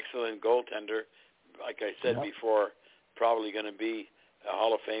and an excellent goaltender. Like I said before, probably going to be a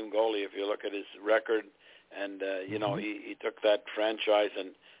Hall of Fame goalie if you look at his record. And he took that franchise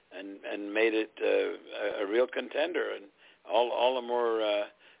and made it a real contender. And all the more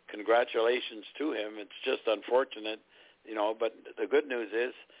congratulations to him. It's just unfortunate, but the good news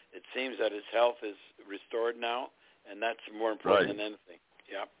is it seems that his health is restored now, and that's more important than anything.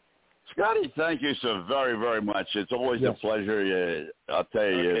 Yeah. Scotty, thank you so very, very much. It's always a pleasure. I'll tell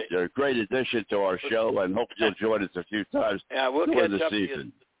you, you're a great addition to our show, and hope you'll join us a few times we'll during catch the up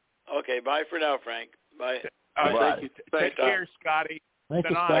season. Okay, bye for now, Frank. Bye. Bye. Thank you. Take care, Scotty. Thank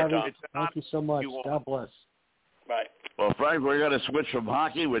you, Scotty. Thank you so much. God bless. Bye. Well, Frank, we're going to switch from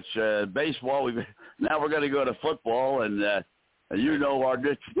hockey, which baseball. Now we're going to go to football, and our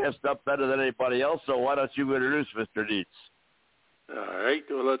guest up better than anybody else. So why don't you introduce Mr. Deitz? All right.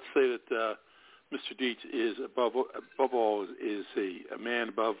 Well, let's say that Mr. Deitz is above all is a man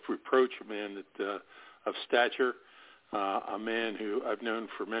above reproach, a man that of stature, a man who I've known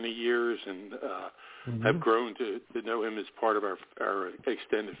for many years and have grown to know him as part of our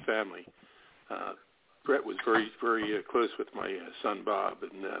extended family. Brett was very, very close with my son Bob,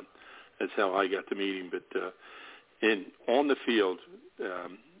 and that's how I got to meet him. But on the field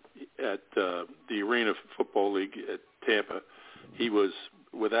at the Arena Football League at Tampa, he was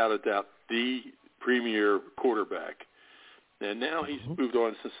without a doubt the premier quarterback. And now he's moved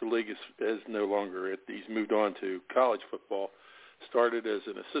on since the league is no longer. He's moved on to college football. Started as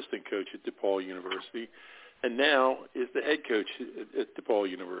an assistant coach at DePaul University, and now is the head coach at DePaul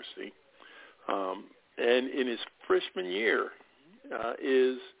University. And in his freshman year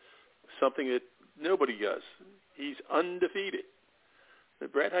is something that nobody does. He's undefeated.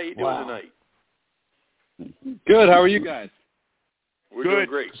 Brett, how you doing tonight? Good. How are you guys? We're doing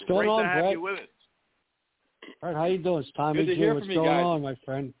great. What's going on, Brett? Have you with us. Brett, how you doing? It's Tommy Good to hear What's from you going guys. on, my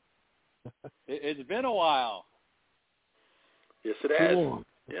friend? It's been a while. Yes, it has. Cool.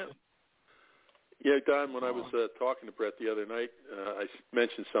 Yeah. Yeah, Don, when I was talking to Brett the other night, I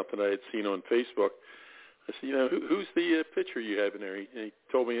mentioned something I had seen on Facebook. I said, who's the pitcher you have in there? And he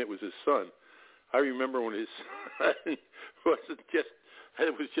told me it was his son. I remember when his son wasn't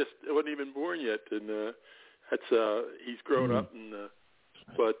even born yet, and he's grown up, and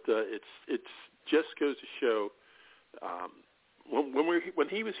but it's just goes to show when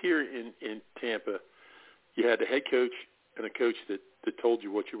he was here in Tampa, you had a head coach and a coach that told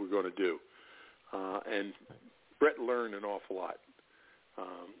you what you were going to do. And Brett learned an awful lot.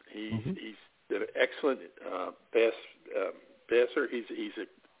 He's an excellent passer. He's an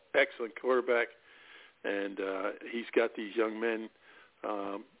excellent quarterback, and he's got these young men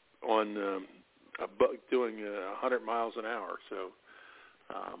doing 100 miles an hour. So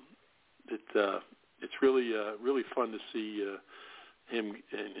it's really fun to see him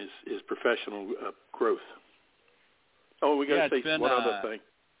and his professional growth. Oh, we got to say one other thing.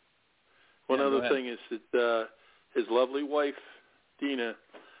 One other thing is that his lovely wife, Dina,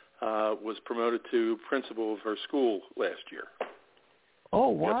 was promoted to principal of her school last year. Oh,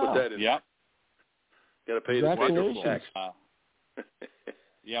 wow. Put that in. Yep. Got to pay the Congratulations. tax.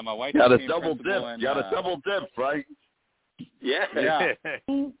 Yeah, my wife Got a became double principal dip. in, Got a double dip, Frank. Yeah.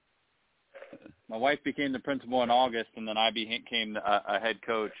 My wife became the principal in August, and then I became a head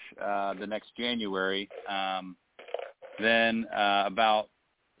coach the next January. Then about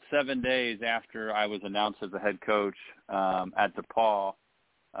 7 days after I was announced as the head coach at DePaul,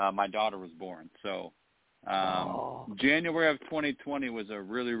 my daughter was born. So January of 2020 was a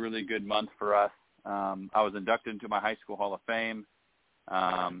really, really good month for us. I was inducted into my high school Hall of Fame.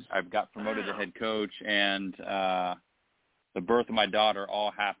 I got promoted to head coach, and the birth of my daughter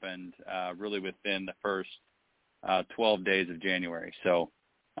all happened really within the first 12 days of January. So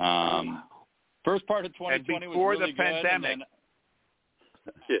first part of 2020 was really good. And then,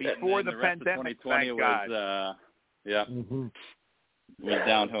 before the pandemic, 2020 was was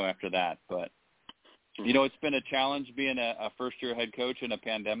downhill after that. But it's been a challenge being a first-year head coach in a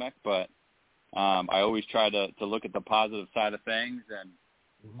pandemic, but I always try to look at the positive side of things.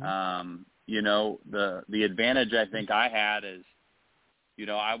 And the advantage I think I had is,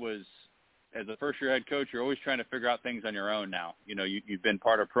 I was, as a first-year head coach, you're always trying to figure out things on your own now. You've been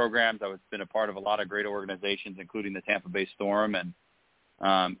part of programs. I've been a part of a lot of great organizations, including the Tampa Bay Storm. And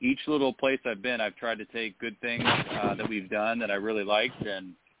each little place I've been, I've tried to take good things that we've done that I really liked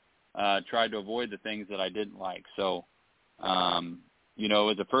and tried to avoid the things that I didn't like. So,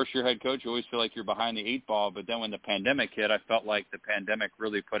 as a first-year head coach, you always feel like you're behind the eight ball. But then when the pandemic hit, I felt like the pandemic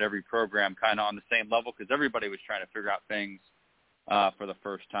really put every program kind of on the same level because everybody was trying to figure out things for the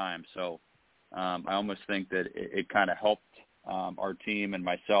first time. So I almost think that it kind of helped our team and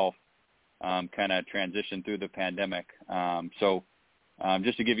myself kind of transition through the pandemic.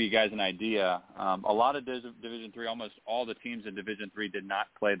 Just to give you guys an idea, a lot of Division III, almost all the teams in Division III did not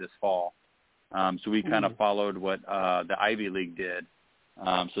play this fall. So we kind of followed what the Ivy League did.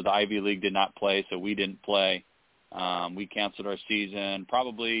 So the Ivy League did not play, so we didn't play. We canceled our season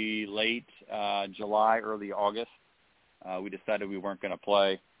probably late July, early August. We decided we weren't going to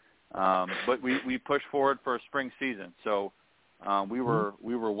play. But we pushed forward for a spring season. So we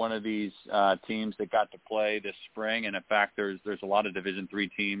were one of these teams that got to play this spring, and in fact, there's a lot of Division III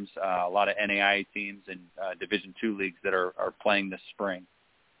teams, a lot of NAIA teams, and Division II leagues that are playing this spring,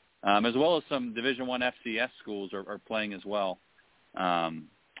 as well as some Division I FCS schools are playing as well.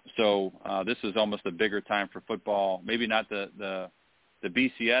 So this is almost a bigger time for football. Maybe not the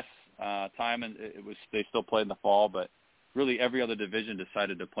BCS time, and they still played in the fall, but really every other division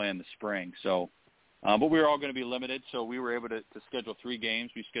decided to play in the spring. So. But we were all going to be limited, so we were able to schedule 3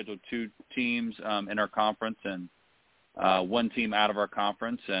 games. We scheduled 2 teams in our conference and 1 team out of our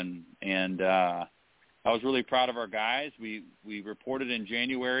conference, and I was really proud of our guys. We reported in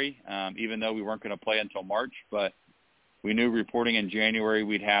January, even though we weren't going to play until March, but we knew reporting in January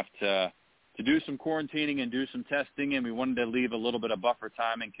we'd have to do some quarantining and do some testing, and we wanted to leave a little bit of buffer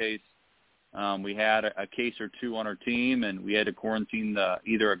time in case we had a case or 2 on our team, and we had to quarantine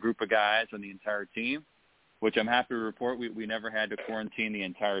either a group of guys or the entire team, which I'm happy to report we never had to quarantine the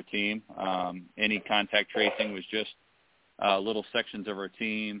entire team. Any contact tracing was just little sections of our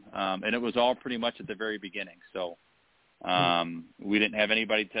team, and it was all pretty much at the very beginning. So we didn't have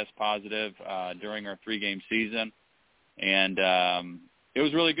anybody test positive during our 3-game season, and it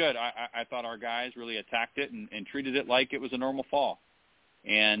was really good. I thought our guys really attacked it and treated it like it was a normal fall.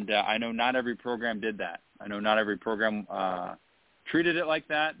 And I know not every program did that. I know not every program treated it like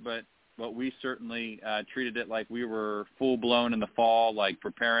that, but we certainly treated it like we were full-blown in the fall, like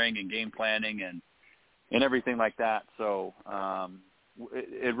preparing and game planning and everything like that. So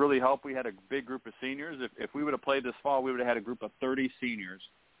it really helped. We had a big group of seniors. If we would have played this fall, we would have had a group of 30 seniors,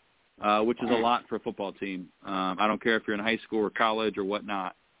 which is a lot for a football team. I don't care if you're in high school or college or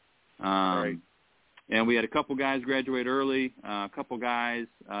whatnot. Right. And we had a couple guys graduate early. A couple guys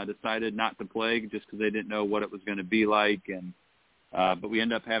decided not to play just because they didn't know what it was going to be like. And but we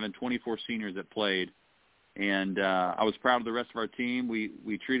ended up having 24 seniors that played. And I was proud of the rest of our team.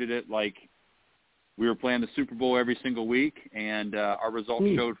 We treated it like we were playing the Super Bowl every single week, and our results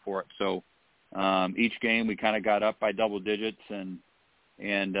showed for it. So each game we kind of got up by double digits and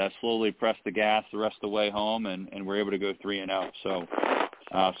slowly pressed the gas the rest of the way home, and we're able to go 3-0. So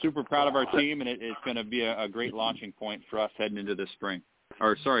super proud of our team, and it's going to be a great launching point for us heading into this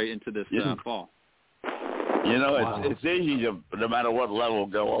into this fall. It's easy to, no matter what level,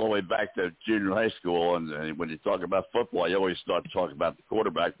 go all the way back to junior high school. And when you talk about football, you always start to talk about the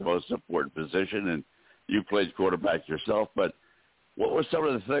quarterback, the most important position. And you played quarterback yourself. But what were some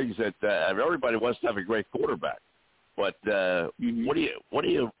of the things that everybody wants to have a great quarterback? But what do you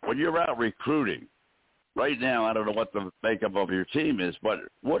when you're out recruiting right now? I don't know what the makeup of your team is, but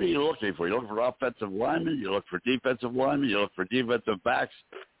what are you looking for? You looking for offensive linemen? You look for defensive linemen? You look for defensive backs?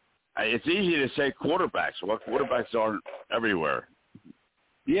 It's easy to say quarterbacks. Well, quarterbacks aren't everywhere.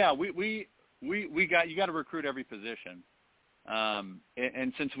 Yeah, you got to recruit every position.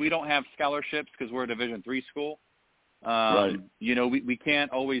 And since we don't have scholarships because we're a Division III school, Right. You know, we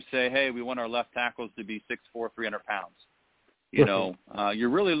can't always say, hey, we want our left tackles to be 6'4", 300 pounds. You know, you're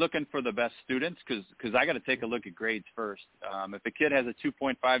really looking for the best students because I got to take a look at grades first. If a kid has a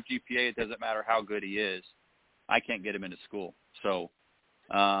 2.5 GPA, it doesn't matter how good he is. I can't get him into school. So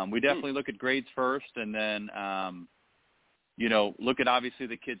we definitely look at grades first, and then, you know, look at obviously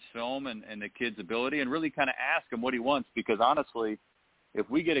the kid's film and the kid's ability and really kind of ask him what he wants, because honestly, if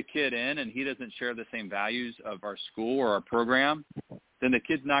we get a kid in and he doesn't share the same values of our school or our program, then the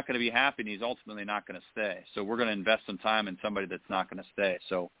kid's not going to be happy and he's ultimately not going to stay. So we're going to invest some time in somebody that's not going to stay.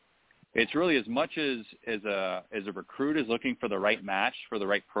 So it's really as much as a recruit is looking for the right match for the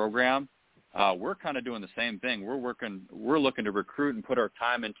right program. We're kind of doing the same thing. We're looking to recruit and put our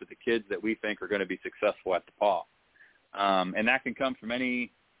time into the kids that we think are going to be successful at DePaul. And that can come from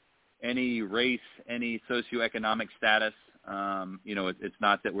any race, any socioeconomic status. You know, it's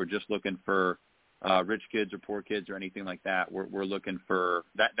not that we're just looking for rich kids or poor kids or anything like that. We're looking for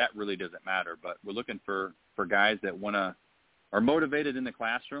that. That really doesn't matter. But we're looking for guys that are motivated in the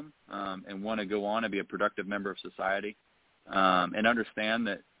classroom and want to go on and be a productive member of society, and understand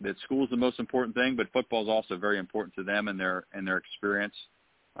that school is the most important thing, but football is also very important to them and their experience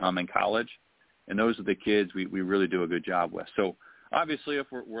in college. And those are the kids we really do a good job with. So obviously, if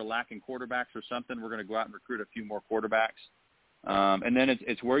we're lacking quarterbacks or something, we're going to go out and recruit a few more quarterbacks. And then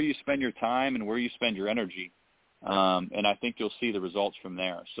it's where you spend your time and where you spend your energy. And I think you'll see the results from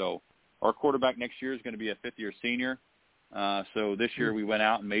there. So our quarterback next year is going to be a fifth-year senior. So this year we went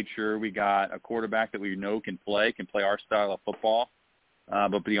out and made sure we got a quarterback that we know can play our style of football.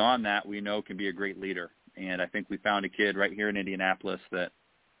 But beyond that, we know can be a great leader. And I think we found a kid right here in Indianapolis that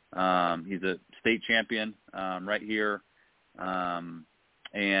he's a state champion right here.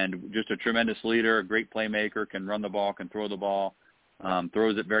 And just a tremendous leader, a great playmaker, can run the ball, can throw the ball,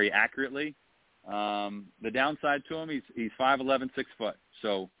 throws it very accurately. The downside to him, he's 5'11", 6 foot.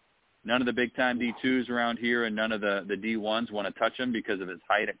 So none of the big-time D2s around here and none of the D1s want to touch him because of his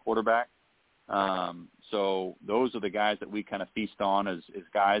height at quarterback. So those are the guys that we kind of feast on as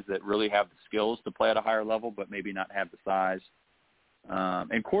guys that really have the skills to play at a higher level but maybe not have the size.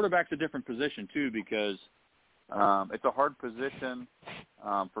 And quarterback's a different position, too, because it's a hard position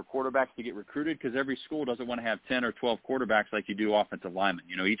for quarterbacks to get recruited because every school doesn't want to have 10 or 12 quarterbacks like you do offensive linemen.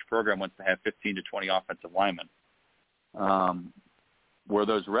 You know, each program wants to have 15 to 20 offensive linemen. Where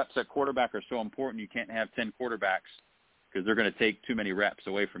those reps at quarterback are so important, you can't have 10 quarterbacks because they're going to take too many reps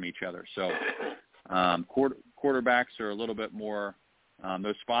away from each other. So quarterbacks are a little bit more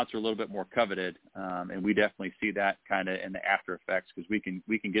those spots are a little bit more coveted, and we definitely see that kind of in the after effects because we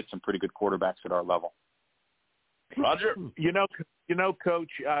can get some pretty good quarterbacks at our level. Roger, you know,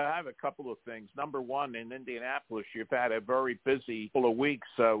 Coach, I have a couple of things. Number one, in Indianapolis, you've had a very busy couple of weeks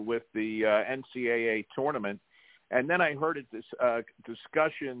with the NCAA tournament. And then I heard this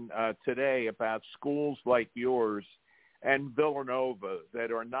discussion today about schools like yours and Villanova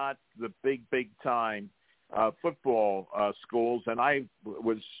that are not the big time football schools. And I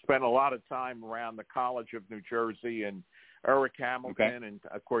spent a lot of time around the College of New Jersey and Eric Hamilton. Okay. And,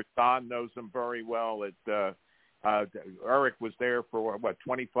 of course, Don knows him very well. Eric was there for,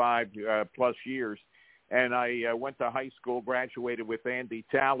 25 plus years. And I went to high school, graduated with Andy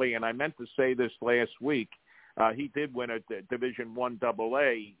Talley. And I meant to say this last week. He did win a Division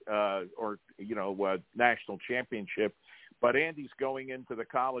I AA national championship. But Andy's going into the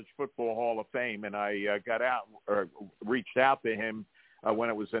College Football Hall of Fame, and I reached out to him when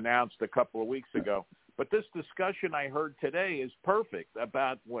it was announced a couple of weeks ago. But this discussion I heard today is perfect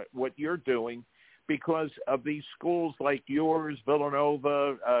about what you're doing because of these schools like yours,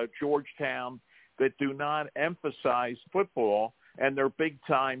 Villanova, Georgetown, that do not emphasize football, and they're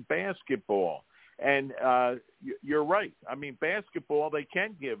big-time basketball. And you're right. I mean, basketball, they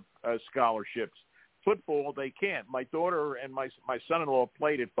can give scholarships. Football, they can't. My daughter and my son-in-law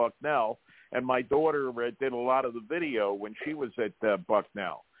played at Bucknell, and my daughter did a lot of the video when she was at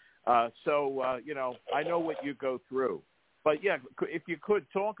Bucknell. So I know what you go through. But, yeah, if you could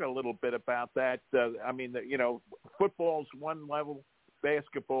talk a little bit about that. Football's one level,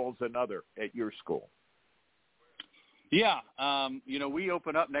 basketball's another at your school. Yeah. We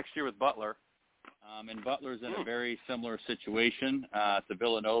open up next year with Butler. And Butler's in a very similar situation to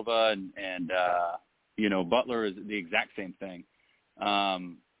Villanova, and Butler is the exact same thing.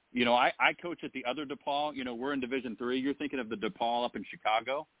 I coach at the other DePaul. We're in Division III. You're thinking of the DePaul up in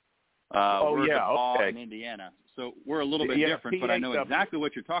Chicago. We're DePaul in Indiana. So we're a little bit different, but I know exactly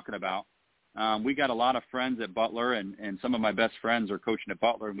what you're talking about. We got a lot of friends at Butler, and some of my best friends are coaching at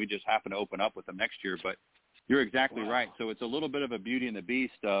Butler, and we just happen to open up with them next year. But you're exactly right. So it's a little bit of a beauty and the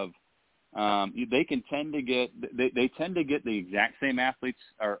beast of they can tend to get they tend to get the exact same athletes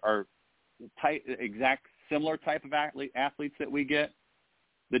or exact similar type of athletes that we get.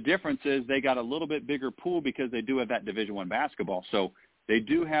 The difference is they got a little bit bigger pool because they do have that Division I basketball. So they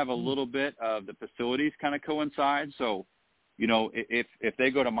do have a little bit of the facilities kind of coincide. So, if they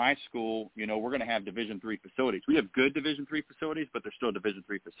go to my school, we're going to have Division III facilities. We have good Division III facilities, but they're still Division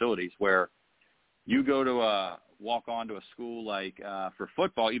III facilities where you go to walk on to a school like for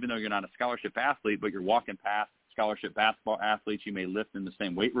football, even though you're not a scholarship athlete, but you're walking past scholarship basketball athletes. You may lift in the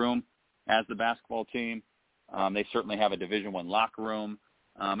same weight room as the basketball team. They certainly have a Division I locker room.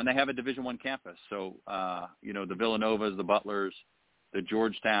 And they have a Division I campus. So, the Villanovas, the Butlers, the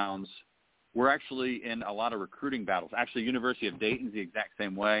Georgetowns, we're actually in a lot of recruiting battles. Actually, University of Dayton's the exact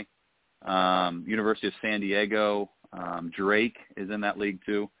same way. University of San Diego, Drake is in that league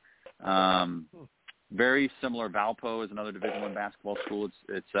too. Very similar. Valpo is another Division I basketball school.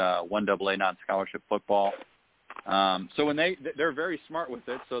 It's 1AA non-scholarship football. So when they're very smart with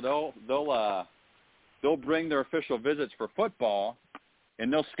it. So they'll bring their official visits for football,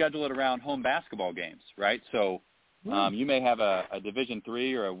 and they'll schedule it around home basketball games, right? So you may have a Division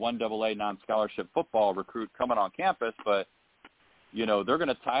III or a 1AA non-scholarship football recruit coming on campus, but, they're going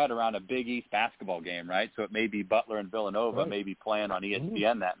to tie it around a Big East basketball game, right? So it may be Butler and Villanova maybe playing on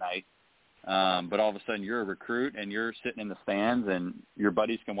ESPN that night. But all of a sudden you're a recruit and you're sitting in the stands and your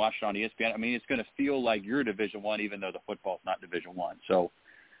buddies can watch it on ESPN. I mean, it's going to feel like you're Division I, even though the football's not Division I. So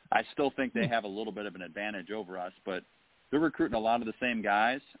I still think they have a little bit of an advantage over us, but they're recruiting a lot of the same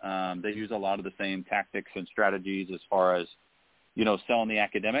guys. They use a lot of the same tactics and strategies as far as, selling the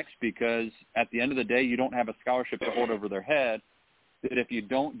academics, because at the end of the day, you don't have a scholarship to hold over their head, that if you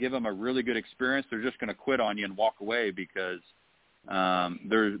don't give them a really good experience, they're just going to quit on you and walk away because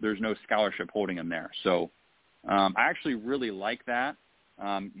there's no scholarship holding them there. So I actually really like that,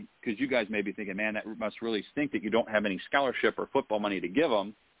 because you guys may be thinking, man, that must really stink that you don't have any scholarship or football money to give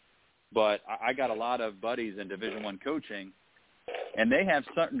them. But I got a lot of buddies in Division I coaching, and they have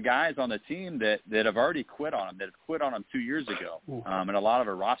certain guys on the team that have already quit on them, that have quit on them 2 years ago. And a lot of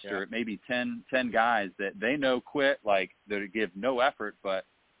a roster, it may be 10 guys that they know quit, like they give no effort, but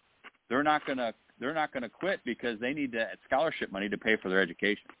they're not gonna quit because they need that scholarship money to pay for their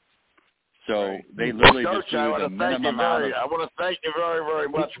education. So they literally just do the minimum amount. I want to thank you very, very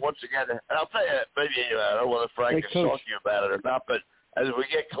much once again. And I'll tell you, maybe I don't know whether Frank is talking about it or not, but as we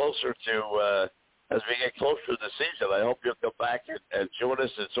get closer to the season, I hope you'll come back and join us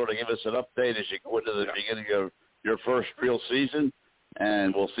and sort of give us an update as you go into the beginning of your first real season,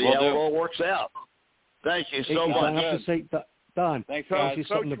 and we'll see how it all works out. Thank you so much. I have to say, Don, thanks, Coach,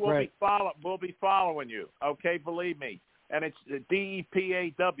 we'll be following you. Okay, believe me. And it's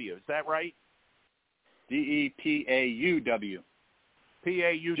DEPAW. Is that right? DEPAUW.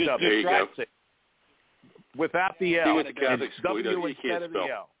 PAUW. Without the L. It's W instead of the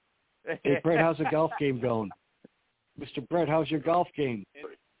L. Hey, Brett, how's the golf game going? Mr. Brett, how's your golf game?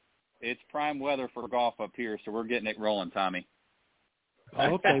 It's prime weather for golf up here, so we're getting it rolling, Tommy.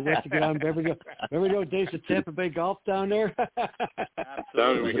 Okay, we have to get on. Remember those days of Tampa Bay golf down there?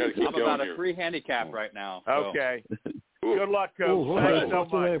 Absolutely. I'm about a 3 handicap right now. So. Okay. Good luck, Coach. Thanks so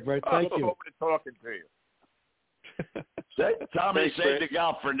much. Brett. Thank you. I look forward to talking to you. Tommy, save the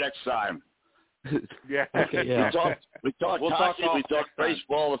golf for next time. Yeah. Okay, yeah. We talked hockey. We talked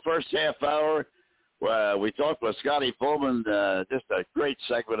baseball the first half hour. We talked with Scotty Bowman, just a great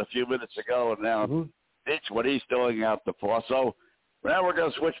segment a few minutes ago, and now Deitz, what he's doing out the floor. So now we're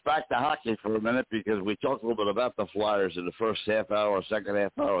going to switch back to hockey for a minute because we talked a little bit about the Flyers in the first half hour, second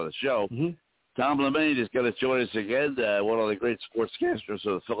half hour of the show. Tom Lemay is going to join us again, one of the great sportscasters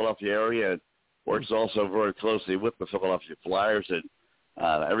of the Philadelphia area, and works also very closely with the Philadelphia Flyers. And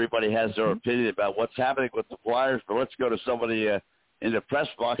everybody has their opinion about what's happening with the Flyers, but let's go to somebody in the press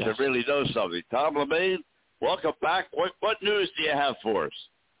box that really knows something. Tom Lemay, welcome back. What news do you have for us?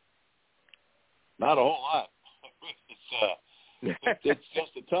 Not a whole lot. It's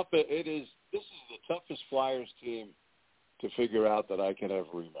just a tough. This is the toughest Flyers team to figure out that I can ever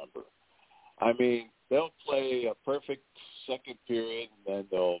remember. I mean, they'll play a perfect second period, and then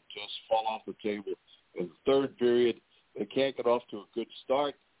they'll just fall off the table in the third period. They can't get off to a good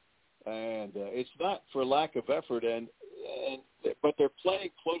start, and it's not for lack of effort, but they're playing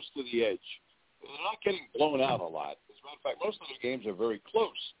close to the edge. They're not getting blown out a lot. As a matter of fact, most of their games are very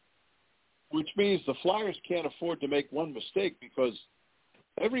close, which means the Flyers can't afford to make one mistake because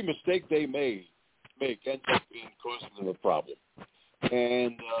every mistake they make ends up causing them a problem.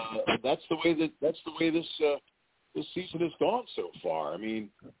 And that's the way this season has gone so far. I mean,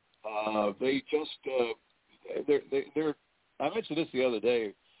 they just they're I mentioned this the other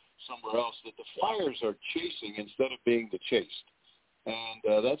day. somewhere else, that the Flyers are chasing instead of being the chased, and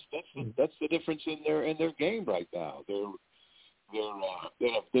that's the difference in their game right now.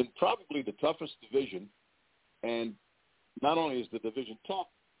 They have been probably the toughest division, and not only is the division tough,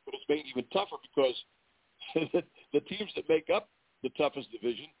 but it's made even tougher because the teams that make up the toughest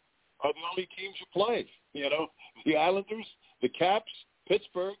division are the only teams you play. You know, the Islanders, the Caps,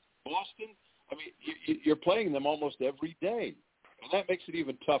 Pittsburgh, Boston. I mean, you're playing them almost every day, and that makes it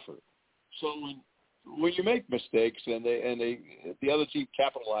even tougher. So when you make mistakes and the other team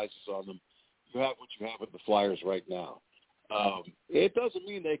capitalizes on them, you have what you have with the Flyers right now. It doesn't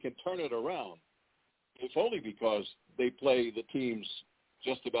mean they can turn it around. If only because they play the teams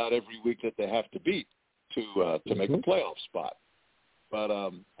just about every week that they have to beat to make a playoff spot. But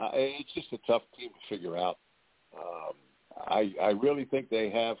it's just a tough team to figure out. I really think they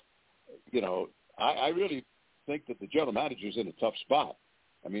have, I really think that the general manager is in a tough spot.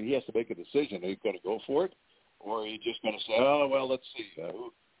 I mean, he has to make a decision. Are you going to go for it, or are you just going to say, oh, well, let's see,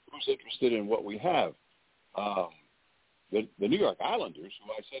 who's interested in what we have? The New York Islanders,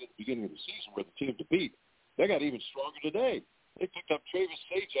 who I said at the beginning of the season were the team to beat, they got even stronger today. They picked up Travis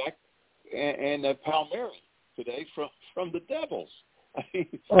Zajac and Palmieri today from the Devils. I mean,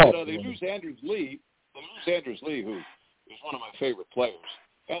 they lose Andrews Lee. Who is one of my favorite players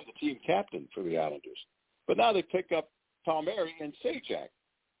and the team captain for the Islanders. But now they pick up Palmieri and Zajac.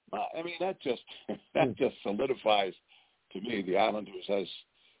 I mean, that just solidifies to me the Islanders as,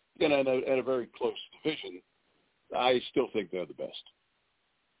 in a very close division. I still think they're the best.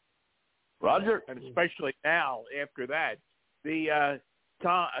 Roger, and especially now after that, the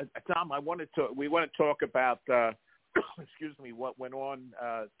Tom, we want to talk about excuse me, what went on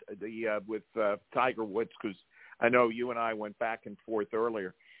with Tiger Woods, because I know you and I went back and forth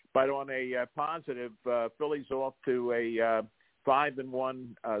earlier. But on a positive, Phillies off to a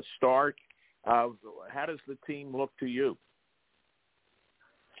 5-1 start. How does the team look to you?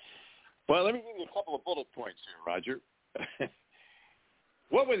 Well, let me give you a couple of bullet points here, Roger.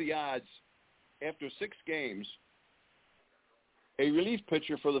 What were the odds after 6 games a relief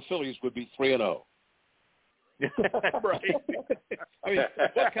pitcher for the Phillies would be 3-0? Right. I mean,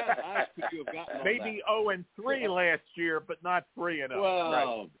 what kind of odds could you have gotten on Maybe that? 0-3 last year, but not 3-0. Well,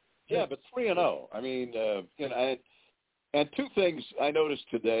 right. Yeah, but 3-0. I mean, and 2 things I noticed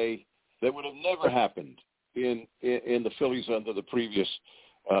today that would have never happened in the Phillies under the previous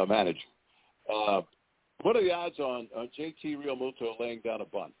manager. What are the odds on JT Realmuto laying down a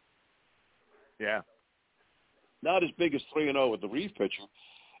bunt? Yeah. Not as big as 3-0 with the relief pitcher.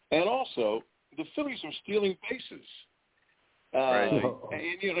 And also, the Phillies are stealing bases. Right. And,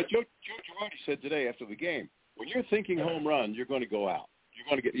 Joe Girardi said today after the game, when you're thinking home run, you're going to go out. You're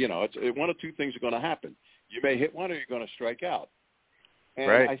going to get, it's one of 2 things are going to happen. You may hit one or you're going to strike out. And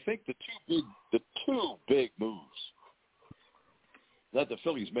right. I think the two big moves that the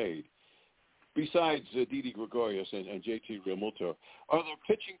Phillies made, besides Didi Gregorius and JT Realmuto, are their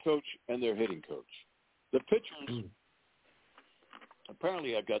pitching coach and their hitting coach. The pitchers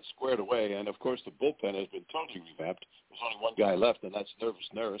apparently have got squared away, and, of course, the bullpen has been totally revamped. There's only one guy left, and that's Nervous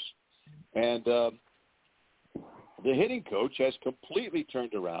Norris. And the hitting coach has completely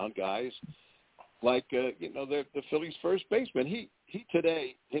turned around guys like, the Phillies' first baseman. He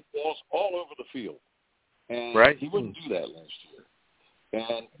today hit balls all over the field, and right. he wouldn't do that last year.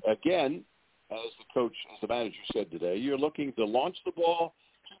 And, again, as the manager said today, you're looking to launch the ball.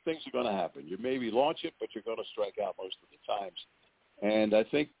 2 things are going to happen. You maybe launch it, but you're going to strike out most of the times. And I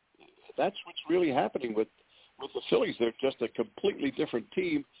think that's what's really happening with the Phillies. They're just a completely different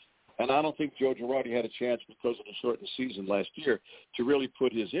team, and I don't think Joe Girardi had a chance because of the shortened season last year to really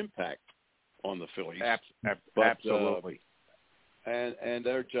put his impact on the Phillies. Absolutely. And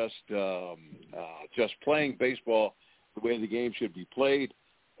they're just playing baseball the way the game should be played.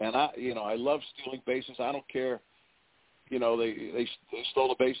 And I love stealing bases. I don't care. They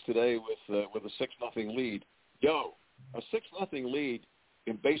stole a base today with a 6-0 lead. A 6-0 lead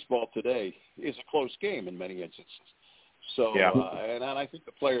in baseball today is a close game in many instances. So, yeah. And I think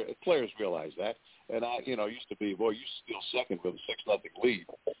the players realize that. And used to be, you steal second with a 6-0 lead.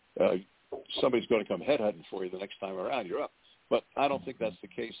 Somebody's going to come headhunting for you the next time around. You're up. But I don't think that's the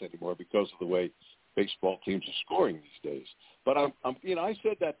case anymore because of the way baseball teams are scoring these days. But I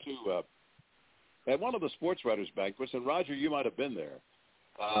said that too at one of the sports writers' banquets, and Roger, you might have been there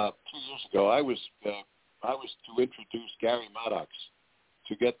 2 years ago. I was to introduce Gary Maddox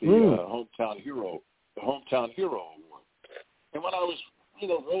to get the hometown hero award. And when I was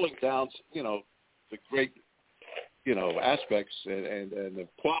rolling down the great aspects and the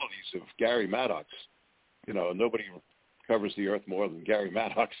qualities of Gary Maddox, nobody covers the earth more than Gary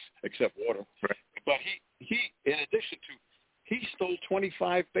Maddox, except water. Right. But he, in addition to, he stole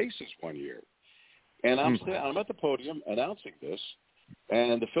 25 bases one year. And I'm at the podium announcing this,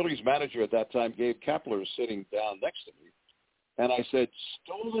 and the Phillies manager at that time, Gabe Kapler, is sitting down next to me. And I said,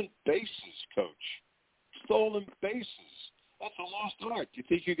 stolen bases, Coach. Stolen bases. That's a lost art. Do you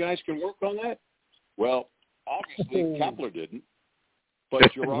think you guys can work on that? Well, obviously Kapler didn't,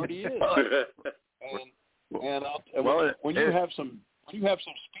 but Girardi is. When you have some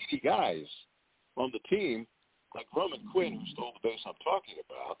speedy guys on the team, like Roman Quinn, who stole the base I'm talking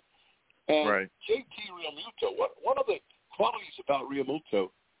about, and JT Realmuto, one of the qualities about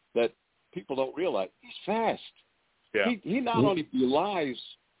Realmuto that people don't realize, he's fast. Yeah. He not only belies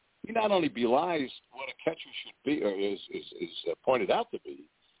what a catcher should be, or is pointed out to be.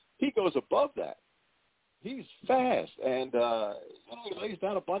 He goes above that. He's fast, and he lays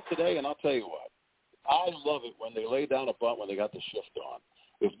down a bunt today. And I'll tell you what, I love it when they lay down a bunt when they got the shift on.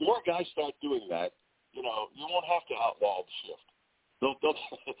 If more guys start doing that, you won't have to outlaw the shift.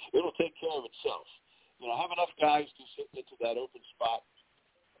 It'll take care of itself. Have enough guys to sit into that open spot.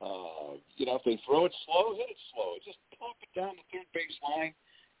 If they throw it slow, hit it slow. Just plop it down the third base line.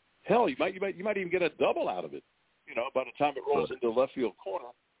 Hell, you might even get a double out of it. By the time it rolls into the left field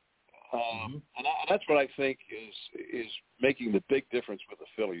corner. And that's what I think is making the big difference with the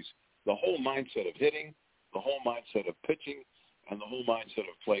Phillies. The whole mindset of hitting, the whole mindset of pitching, and the whole mindset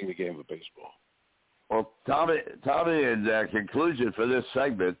of playing the game of baseball. Well, Tommy, in conclusion for this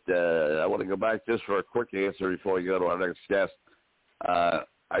segment, I want to go back just for a quick answer before we go to our next guest. I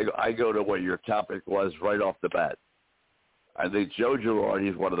go to what your topic was right off the bat. I think Joe Girardi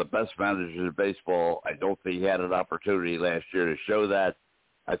is one of the best managers in baseball. I don't think he had an opportunity last year to show that.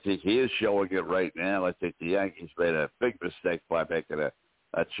 I think he is showing it right now. I think the Yankees made a big mistake by making a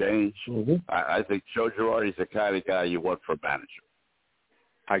change. Mm-hmm. I think Joe Girardi is the kind of guy you want for manager.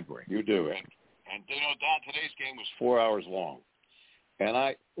 I agree. You do. And Don, today's game was 4 hours long. And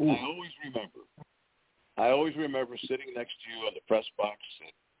I always remember sitting next to you on the press box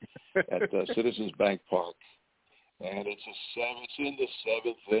at Citizens Bank Park. And it's in the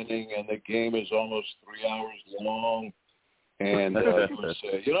seventh inning, and the game is almost 3 hours long. And you would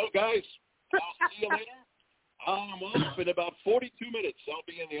say, guys, I'll see you later. I'm off in about 42 minutes. I'll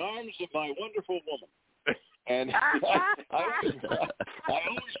be in the arms of my wonderful woman. And I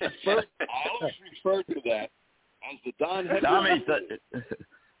always refer to that as the Don Henderson.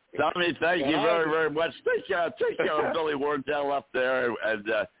 Tommy, thank you very, very much. Take care of Billy Wardell up there, and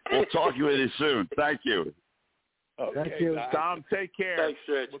we'll talk with you soon. Thank you. Okay, thank you. Tom, take care. Thanks,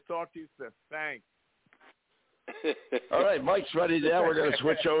 Rich. We'll talk to you soon. Thanks. All right, Mike's ready now. We're going to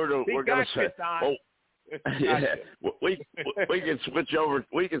switch over to. We can switch over.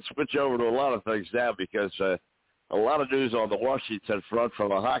 We can switch over to a lot of things now because a lot of news on the Washington front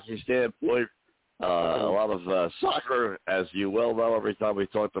from a hockey standpoint. A lot of soccer, as you well know. Every time we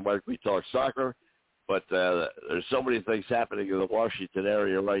talk to Mike, we talk soccer. But there's so many things happening in the Washington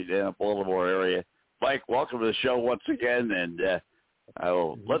area right now, Baltimore area. Mike, welcome to the show once again, and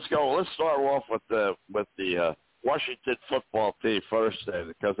let's go. Let's start off with the Washington football team first,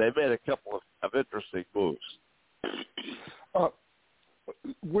 because they made a couple of interesting moves.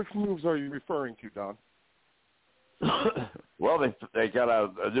 Which moves are you referring to, Don? Well, they got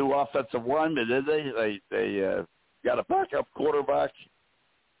a new offensive lineman, didn't they? They got a backup quarterback.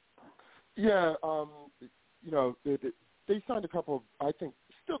 Yeah, they signed a couple of, I think,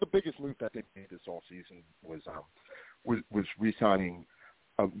 still the biggest move that they made this all season was the signing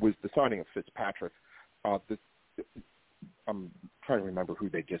of Fitzpatrick. I'm trying to remember who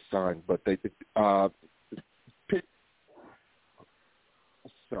they just signed, but they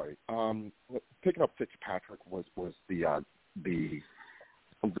picking up Fitzpatrick was the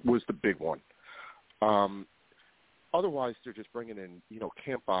big one. Otherwise, they're just bringing in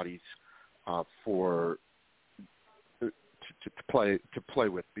camp bodies to play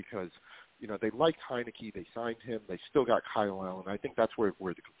with because they liked Heineke. They signed him. They still got Kyle Allen. I think that's where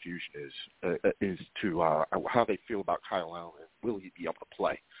the confusion is to how they feel about Kyle Allen and will he be able to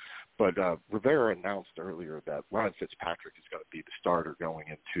play. But Rivera announced earlier that Ryan Fitzpatrick is going to be the starter going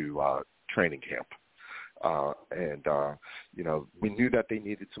into training camp. We knew that they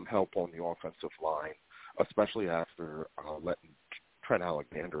needed some help on the offensive line, especially after letting Trent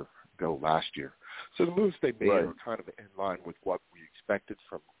Alexander go last year. So the moves they made are kind of in line with what we expected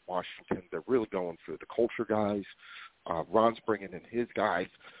from Washington. They're really going for the culture guys. Ron's bringing in his guys.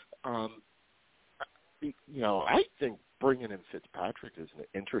 I think bringing in Fitzpatrick is an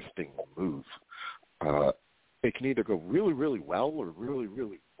interesting move. It can either go really, really well or really,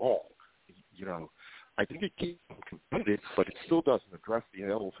 really wrong. I think it keeps them competitive, but it still doesn't address the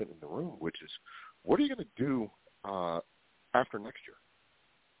elephant in the room, which is, what are you going to do after next year?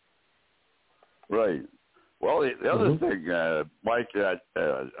 Right. Well, the other thing, Mike,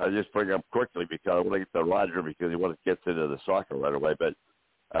 I just bring up quickly because I want to get to Roger because he wants to get into the soccer right away, but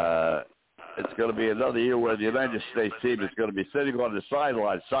it's going to be another year where the United States team is going to be sitting on the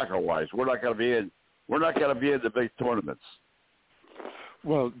sidelines soccer-wise. We're not going to be in the big tournaments.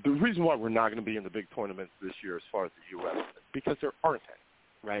 Well, the reason why we're not going to be in the big tournaments this year as far as the U.S. because there aren't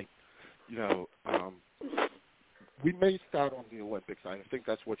any, right? You know, we missed out on the Olympics. I think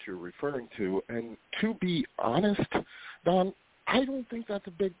that's what you're referring to. And to be honest, Don, I don't think that's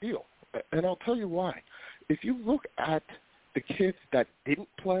a big deal. And I'll tell you why. If you look at the kids that didn't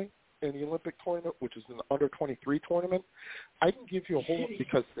play in the Olympic tournament, which is an under-23 tournament, I can give you a whole –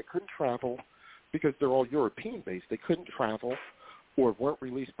 because they couldn't travel, because they're all European-based, they couldn't travel or weren't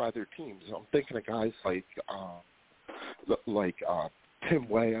released by their teams. I'm thinking of guys like Tim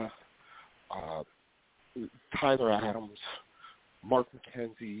Weah, Tyler Adams, Mark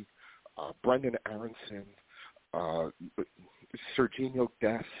McKenzie, Brendan Aronson, Serginho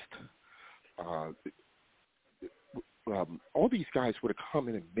Dest. All these guys would have come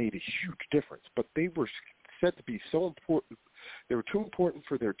in and made a huge difference, but they were said to be so important. They were too important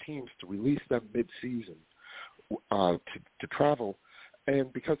for their teams to release them mid-season to travel.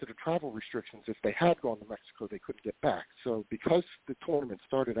 And because of the travel restrictions, if they had gone to Mexico, they couldn't get back. So because the tournament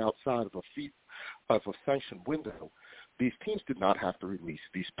started outside of a sanctioned window, these teams did not have to release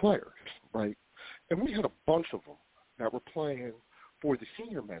these players, right? And we had a bunch of them that were playing for the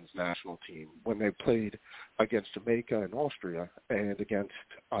senior men's national team when they played against Jamaica and Austria and against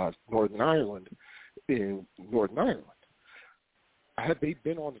Northern Ireland in Northern Ireland. Had they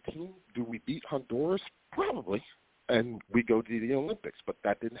been on the team, do we beat Honduras? Probably. And we go to the Olympics, but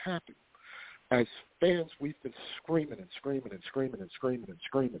that didn't happen. As fans, we've been screaming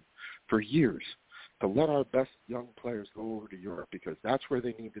for years to let our best young players go over to Europe because that's where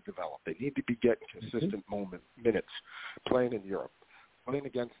they need to develop. They need to be getting consistent minutes playing in Europe, playing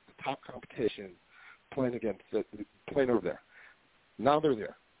against the top competition, playing over there. Now they're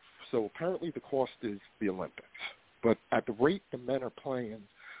there. So apparently the cost is the Olympics. But at the rate the men are playing,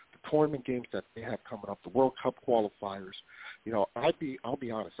 the tournament games that they have coming up, the World Cup qualifiers, you know, I'll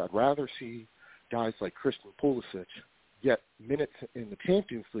be honest, I'd rather see guys like Christian Pulisic get minutes in the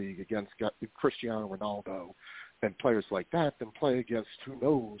Champions League against Cristiano Ronaldo and players like that than play against who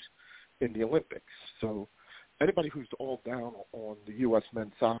knows in the Olympics. So anybody who's all down on the U.S.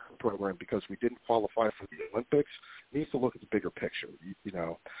 men's soccer program because we didn't qualify for the Olympics needs to look at the bigger picture. You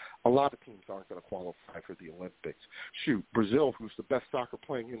know, a lot of teams aren't going to qualify for the Olympics. Shoot, Brazil, who's the best soccer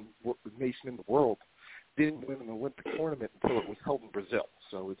playing nation in the world, didn't win an Olympic tournament until it was held in Brazil.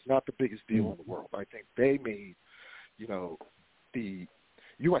 So it's not the biggest deal in the world. I think they made, you know, the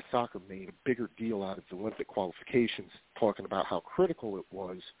U.S. soccer made a bigger deal out of the Olympic qualifications, talking about how critical it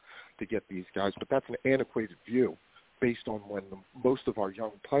was to get these guys. But that's an antiquated view based on when most of our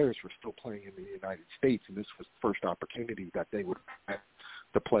young players were still playing in the United States, and this was the first opportunity that they would have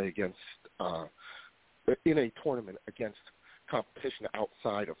to play against in a tournament against competition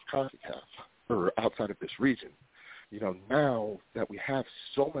outside of CONCACAF or outside of this region. You know, now that we have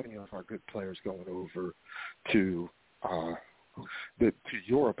so many of our good players going over to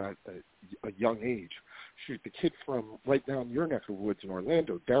Europe at a young age. Shoot, the kid from right down your neck of the woods in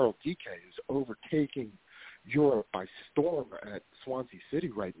Orlando, Daryl Dike, is overtaking Europe by storm at Swansea City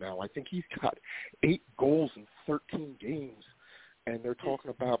right now. I think he's got 8 goals in 13 games, and they're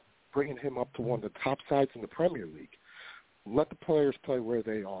talking about bringing him up to one of the top sides in the Premier League. Let the players play where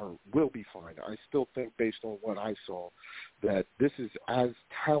they are. We'll be fine. I still think, based on what I saw, that this is as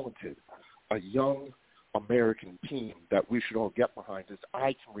talented a young American team that we should all get behind as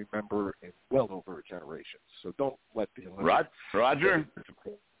I can remember in well over a generation. So don't let the Olympics... Roger?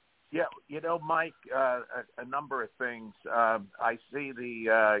 Yeah, you know, Mike, a number of things. I see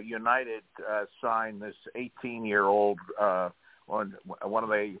the United sign this 18-year-old on one of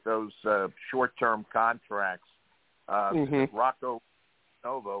those short-term contracts. Rocco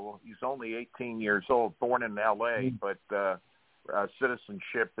Novo, he's only 18 years old, born in L.A., but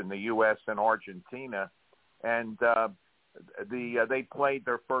citizenship in the U.S. and Argentina. And they played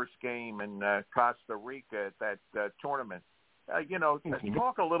their first game in Costa Rica at that tournament. You know,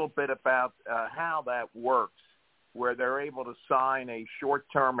 talk a little bit about how that works, where they're able to sign a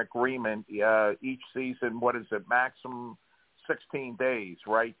short-term agreement each season. What is it, maximum 16 days,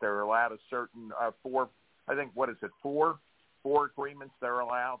 right? They're allowed a certain four agreements they're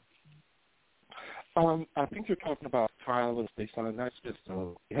allowed? I think you're talking about trial as they sign. That's just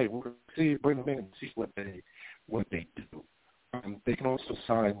hey, we're going to bring them in and see what they do. They can also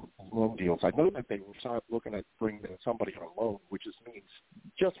sign loan deals. I know that they were looking at bringing in somebody on loan, which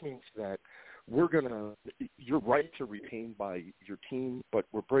just means that you're right to retain by your team, but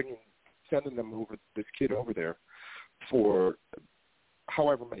we're sending them over, this kid over there for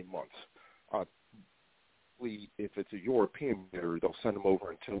however many months. If it's a European player, they'll send them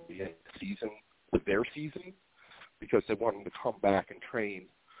over until the end of the season, for their season, because they want them to come back and train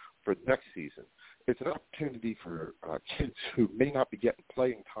for the next season. It's an opportunity for kids who may not be getting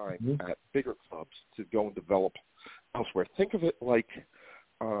playing time at bigger clubs to go and develop elsewhere. Think of it like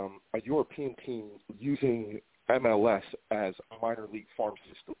a European team using MLS as a minor league farm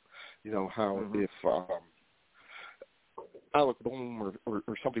system. You know, how if Alec Bowman or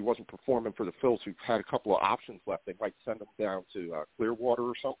somebody wasn't performing for the Phils who had a couple of options left, they might send them down to Clearwater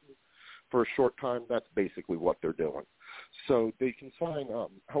or something for a short time. That's basically what they're doing. So they can sign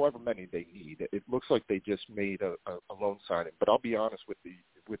however many they need. It looks like they just made a loan signing. But I'll be honest with the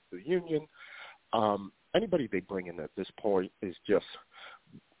Union, anybody they bring in at this point is just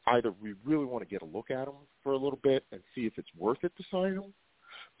either we really want to get a look at them for a little bit and see if it's worth it to sign them,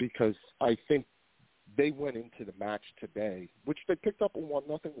 because I think they went into the match today, which they picked up a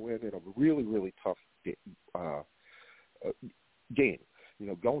 1-0 win in a really, really tough game. You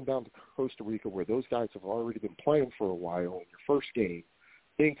know, going down to Costa Rica where those guys have already been playing for a while in your first game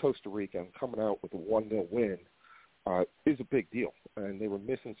in Costa Rica and coming out with a 1-0 win is a big deal. And they were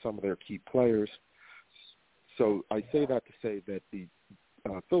missing some of their key players. So I say that to say that the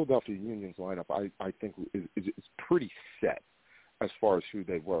Philadelphia Union's lineup, I think, is pretty set as far as who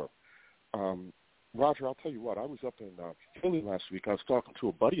they were. Roger, I'll tell you what, I was up in Philly last week. I was talking to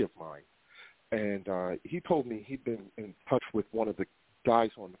a buddy of mine, and he told me he'd been in touch with one of the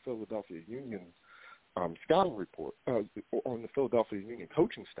guys on the Philadelphia Union scouting report, on the Philadelphia Union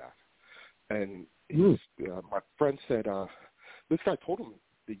coaching staff. And my friend said, this guy told him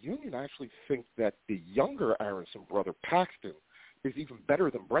the Union actually think that the younger Aronson brother, Paxton, is even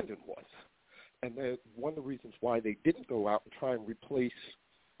better than Brendan was. And that one of the reasons why they didn't go out and try and replace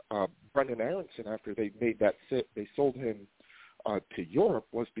Brendan Aronson after they made that they sold him to Europe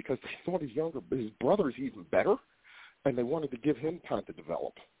was because they thought his brother's even better, and they wanted to give him time to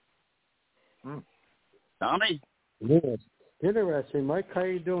develop. Tommy? Interesting. Mike, how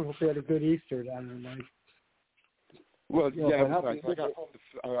you doing? Hope you had a good Easter down there, Mike. Well, I got home.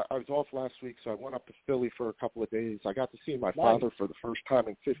 I was off last week, so I went up to Philly for a couple of days. I got to see my father for the first time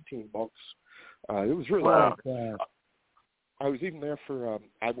in 15 months. It was really nice. I was even there for,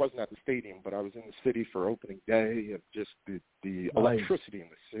 I wasn't at the stadium, but I was in the city for opening day, and just the electricity in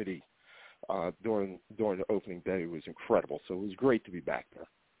the city during the opening day was incredible. So it was great to be back there.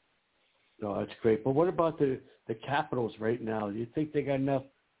 No, that's great. But what about the Capitals right now? Do you think they got enough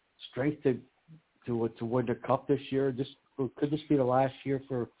strength to win the Cup this year? Could this be the last year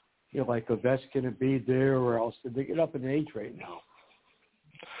for, like Ovechkin to be there, or else did they get up in age right now?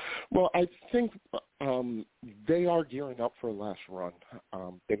 Well, I think they are gearing up for a last run.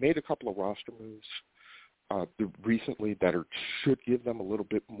 They made a couple of roster moves recently that should give them a little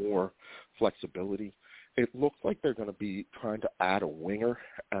bit more flexibility. It looks like they're going to be trying to add a winger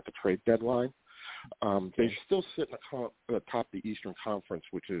at the trade deadline. They're still sitting atop the Eastern Conference,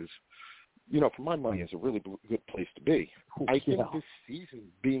 which is, for my money, is a really good place to be. I think this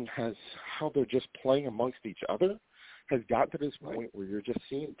season has how they're just playing amongst each other has gotten to this point where you're just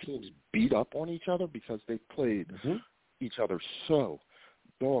seeing teams beat up on each other because they've played each other so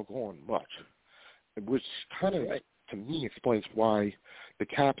doggone much, which kind of, to me, explains why the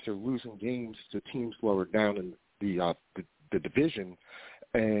Caps are losing games to teams lower down in the division.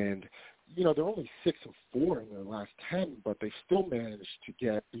 And, they're only 6-4 in their last 10, but they still managed to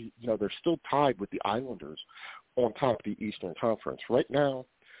get, they're still tied with the Islanders on top of the Eastern Conference. Right now,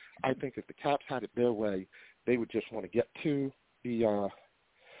 I think if the Caps had it their way, they would just want to get to the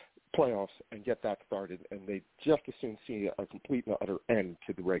playoffs and get that started, and they just as soon see a complete and utter end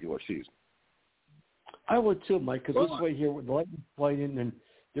to the regular season. I would too, Mike, because this way here with the Lightning playing, and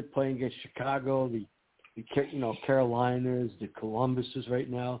they're playing against Chicago, the Carolinas, the Columbuses right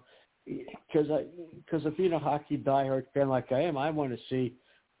now. Because of being a hockey diehard fan like I am, I want to see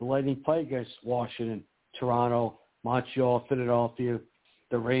the Lightning play against Washington, Toronto, Montreal, Philadelphia,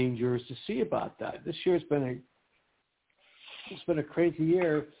 the Rangers, to see about that. This year's been a crazy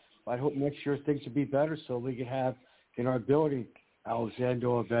year. I hope next year things will be better so we can have in our building Alexander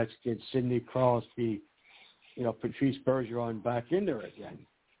Ovechkin, Sidney Crosby, Patrice Bergeron back in there again.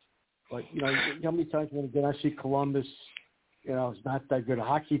 But how many times when I see Columbus it's not that good a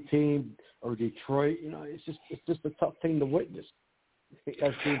hockey team, or Detroit. It's just a tough thing to witness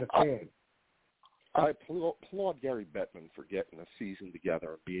as being a fan. I applaud Gary Bettman for getting a season together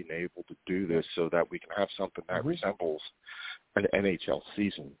and being able to do this so that we can have something that resembles an NHL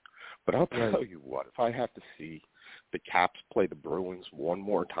season. But I'll tell you what, if I have to see the Caps play the Bruins one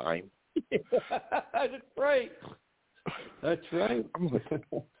more time. That's right. That's right.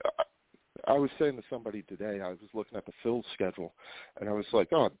 I was saying to somebody today, I was looking at the Phils schedule, and I was like,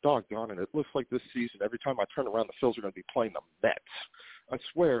 oh, doggone it. It looks like this season, every time I turn around, the Phils are going to be playing the Mets. I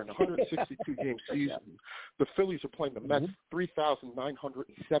swear, in a 162-game season, the Phillies are playing the Mets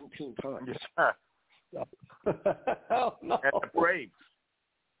 3,917 times. Oh, no. And the Braves.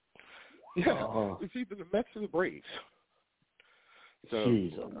 Yeah, it's either the Mets or the Braves. So,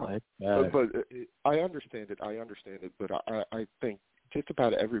 jeez, but I understand it. But I think just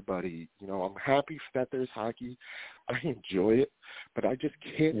about everybody, I'm happy that there's hockey. I enjoy it, but I just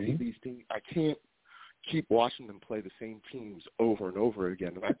can't see these teams. I can't keep watching them play the same teams over and over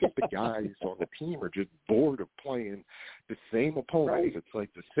again. And I think the guys on the team are just bored of playing the same opponents. Right. It's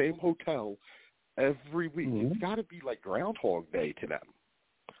like the same hotel every week. It's got to be like Groundhog Day to them.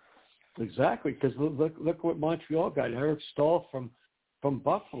 Exactly, because look what Montreal got. Eric Stahl from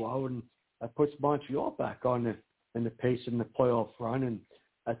Buffalo, and that puts Montreal back on in the pace in the playoff run. And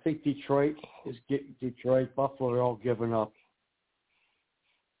I think Detroit, Buffalo are all giving up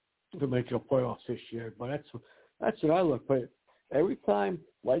to make the playoffs this year. But that's what I look. But every time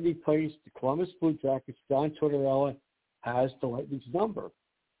Lightning plays the Columbus Blue Jackets, John Tortorella has the Lightning's number.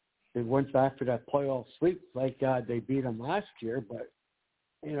 They went back for that playoff sweep. Thank God they beat them last year, but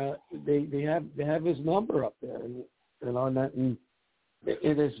they have his number up there, and on that, and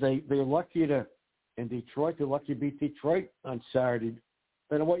it is they're lucky to in Detroit. They're lucky to beat Detroit on Saturday.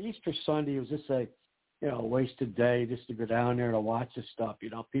 And what Easter Sunday was just a wasted day just to go down there to watch this stuff.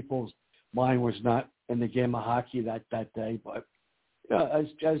 People's mind was not in the game of hockey that day. But as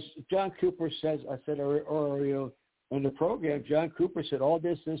John Cooper says, I said earlier in the program, John Cooper said all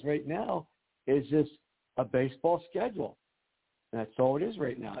this is right now is just a baseball schedule. That's all it is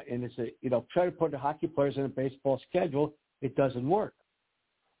right now. And it's try to put the hockey players on a baseball schedule. It doesn't work.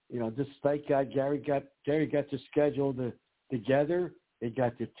 This state guy, Gary got the schedule together. They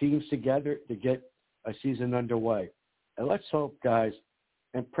got the teams together to get a season underway. And let's hope, guys,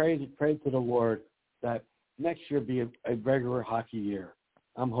 and pray to the Lord that next year be a regular hockey year.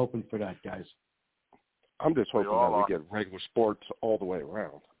 I'm hoping for that, guys. I'm just hoping that we get regular sports all the way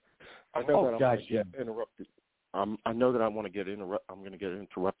around. I know that I'm going to get interrupted. I know that I want to get interrupted. I'm going to get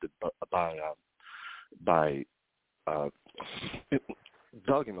interrupted by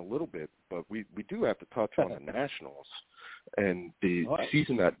Doug in a little bit, but we do have to touch on the Nationals and the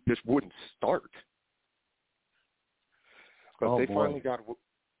season that just wouldn't start. But they finally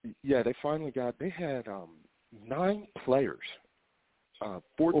got. They had 9 players.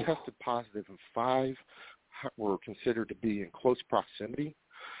 4 tested positive, and 5 were considered to be in close proximity.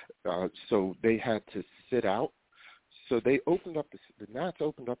 So they had to sit out. So they opened up the Nats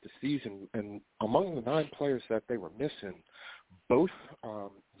opened up the season, and among the 9 players that they were missing, both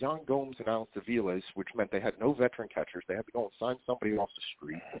Jan Gomes and Alex Aviles, which meant they had no veteran catchers. They had to go and sign somebody off the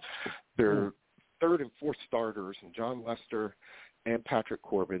street. Their 3rd and 4th starters, and John Lester and Patrick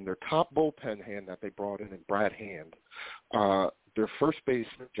Corbin. Their top bullpen hand that they brought in Brad Hand. Their first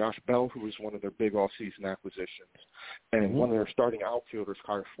baseman, Josh Bell, who was one of their big off-season acquisitions, and one of their starting outfielders,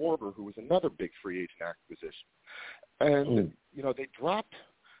 Kyle Schwarber, who was another big free agent acquisition. And they dropped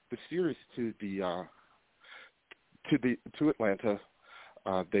the series to Atlanta.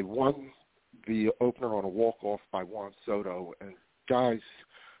 They won the opener on a walk-off by Juan Soto. And guys,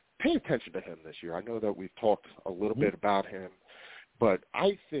 pay attention to him this year. I know that we've talked a little bit about him, but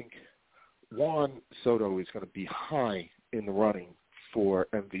I think Juan Soto is going to be high in the running for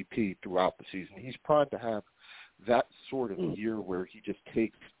MVP throughout the season. He's primed to have that sort of year where he just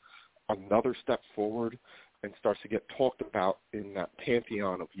takes another step forward and starts to get talked about in that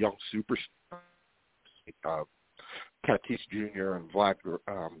pantheon of young superstars, Tatis Jr. and Vlad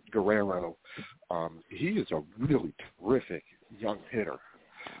Guerrero. He is a really terrific young hitter.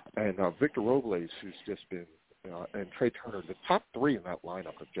 And Victor Robles, who's just been, and Trey Turner, the top 3 in that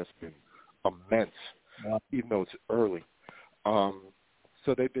lineup have just been immense, even though it's early.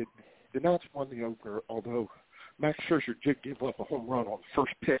 So the Nats won the opener, although Max Scherzer did give up a home run on the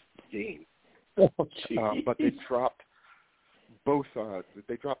first pitch of the game. But they dropped both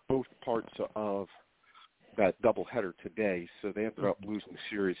parts of that doubleheader today, so they ended up losing the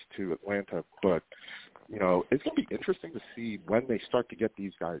series to Atlanta. But, you know, it's going to be interesting to see when they start to get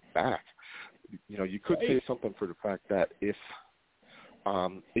these guys back. You know, you could say something for the fact that if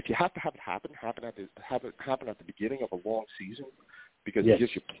you have to have it happen at the beginning of a long season, because it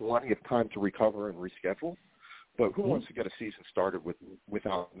gives you plenty of time to recover and reschedule. But who wants to get a season started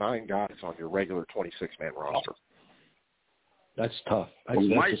without 9 guys on your regular 26-man roster? That's tough.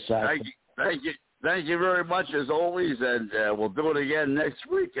 Mike, thank you very much as always, and we'll do it again next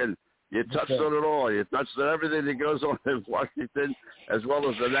week. And you touched on it all. You touched on everything that goes on in Washington, as well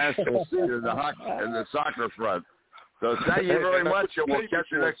as the national scene and the hockey and the soccer front. So thank you very much, and we'll catch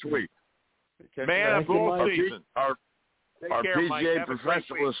you next week. Man of all season. Our PGA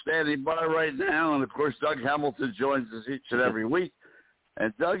professional is standing by right now, and of course Doug Hamilton joins us each and every week.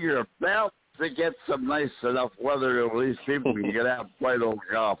 And Doug, you're about to get some nice enough weather to at least people can get out and play a little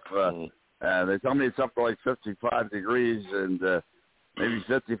golf. They tell me it's up to like 55 degrees and maybe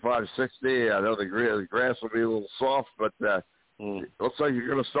 55, 60. I know the grass will be a little soft, but it looks like you're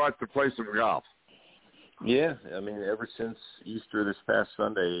going to start to play some golf. Yeah, I mean, ever since Easter this past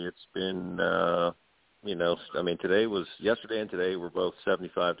Sunday, it's been, yesterday and today were both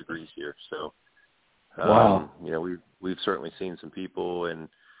 75 degrees here. So, wow. You know, we've certainly seen some people, and,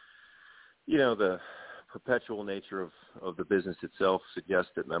 you know, the perpetual nature of the business itself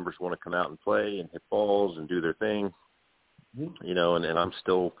suggests that members want to come out and play and hit balls and do their thing, you know, and I'm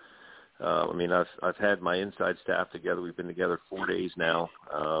still, I've had my inside staff together. We've been together 4 days now.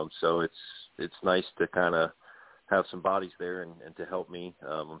 So it's nice to kind of have some bodies there and to help me.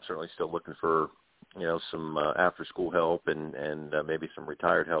 I'm certainly still looking for, you know, some after school help and maybe some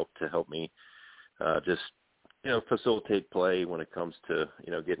retired help to help me just, you know, facilitate play when it comes to,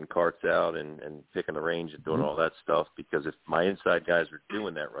 you know, getting carts out and picking the range and doing all that stuff. Because if my inside guys are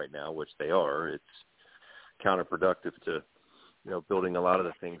doing that right now, which they are, it's counterproductive to, you know, building a lot of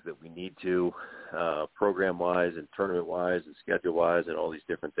the things that we need to program-wise and tournament-wise and schedule-wise and all these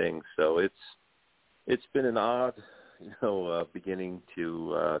different things. So it's been an odd, you know, beginning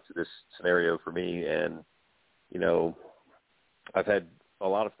to this scenario for me. And, you know, I've had a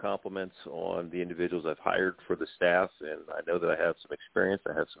lot of compliments on the individuals I've hired for the staff, and I know that I have some experience.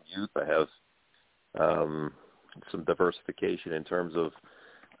 I have some youth. I have some diversification in terms of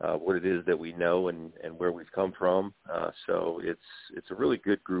what it is that we know and where we've come from. So it's a really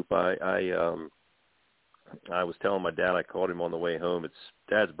good group. I was telling my dad, I called him on the way home. It's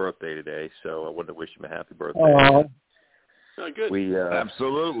Dad's birthday today, so I wanted to wish him a happy birthday. Oh, good.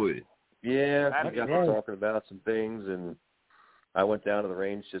 Absolutely. Yeah, I got to talking about some things, and I went down to the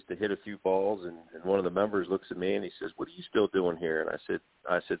range just to hit a few balls, and one of the members looks at me and he says, "What are you still doing here?" And I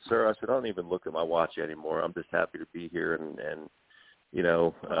said, "Sir, I don't even look at my watch anymore. I'm just happy to be here, and you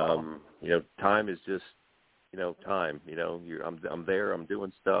know, time is just, you know, time. You know, I'm there. I'm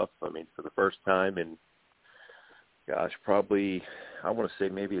doing stuff. I mean, for the first time in, gosh, probably I want to say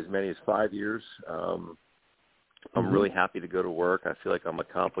maybe as many as 5 years. I'm really happy to go to work. I feel like I'm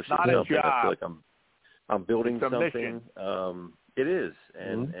accomplishing something. I feel like I'm building something. It is,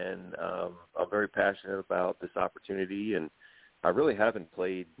 and I'm very passionate about this opportunity, and I really haven't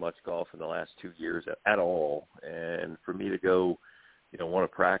played much golf in the last 2 years at all. And for me to go, you know, want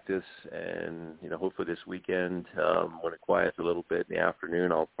to practice, and, you know, hopefully this weekend, when it quiets a little bit in the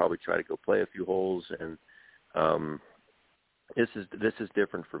afternoon, I'll probably try to go play a few holes. And this is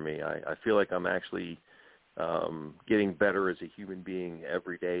different for me. I feel like I'm actually getting better as a human being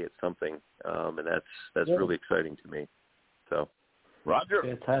every day at something, and that's really exciting to me. So, Roger,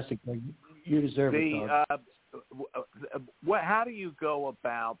 fantastic. You deserve it, Doug. How do you go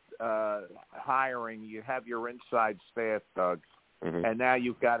about hiring? You have your inside staff, Doug, and now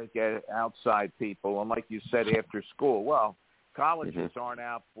you've got to get outside people. And like you said, after school, well, colleges aren't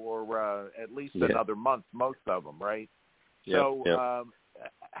out for at least another month, most of them, right? So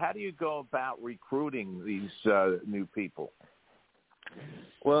how do you go about recruiting these new people?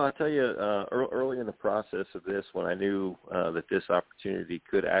 Well, I tell you, early in the process of this, when I knew that this opportunity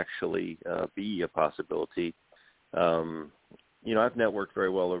could actually be a possibility, you know, I've networked very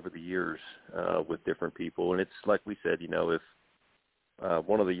well over the years with different people. And it's like we said, you know, if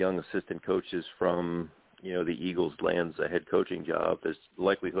one of the young assistant coaches from, you know, the Eagles lands a head coaching job, the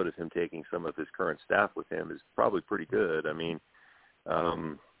likelihood of him taking some of his current staff with him is probably pretty good. I mean,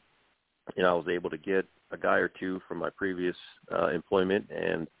 you know, I was able to get a guy or two from my previous employment,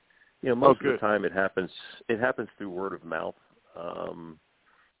 and, you know, most of the time it happens through word of mouth.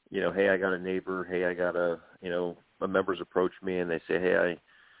 You know, hey, I got a neighbor. Hey, I got a members approach me and they say, hey,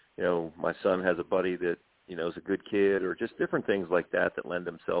 my son has a buddy that, you know, is a good kid, or just different things like that lend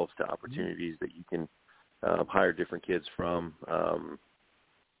themselves to opportunities that you can hired different kids from.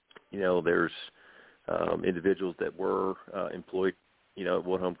 There's individuals that were employed, at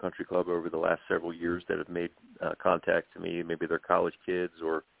One Home Country Club over the last several years that have made contact to me. Maybe they're college kids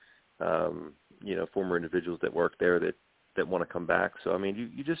or, former individuals that work there that want to come back. So, I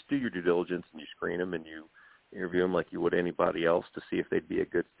mean, you just do your due diligence and you screen them and you interview them like you would anybody else to see if they'd be a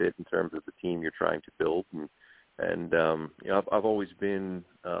good fit in terms of the team you're trying to build. And I've always been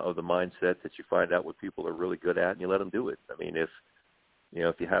of the mindset that you find out what people are really good at and you let them do it. I mean, if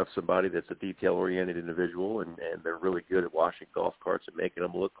you have somebody that's a detail-oriented individual and they're really good at washing golf carts and making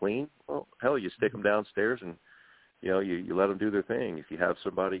them look clean, well, hell, you stick them downstairs and, you let them do their thing. If you have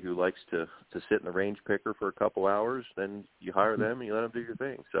somebody who likes to sit in the range picker for a couple hours, then you hire them and you let them do your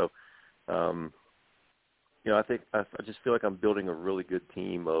thing. So, I just feel like I'm building a really good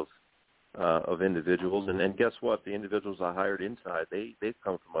team of individuals. And guess what? The individuals I hired inside, they've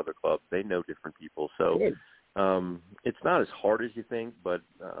come from other clubs. They know different people. So it's not as hard as you think, but,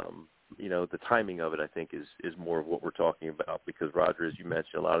 the timing of it, I think, is more of what we're talking about because, Roger, as you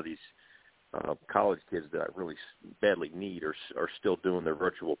mentioned, a lot of these college kids that I really badly need are still doing their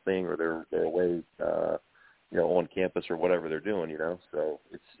virtual thing or they're away, on campus or whatever they're doing, So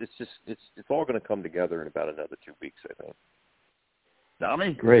it's all going to come together in about another 2 weeks, I think.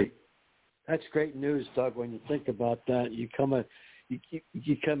 Tommy? Great. That's great news, Doug. When you think about that, you come a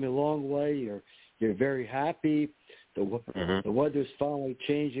long way. You're very happy. The weather's finally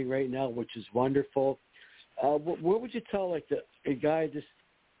changing right now, which is wonderful. What would you tell a guy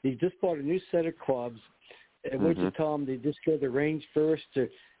he just bought a new set of clubs, and would you tell him to just go to the range first,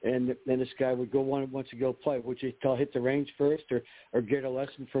 and then this guy would wants to go play? Would you tell hit the range first, or get a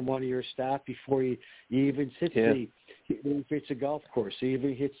lesson from one of your staff before he even hits a golf course? He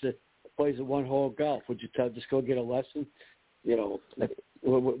even plays a one-hole golf. Would you tell just go get a lesson?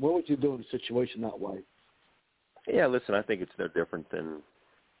 What would you do in a situation that way? Yeah, listen, I think it's no different than,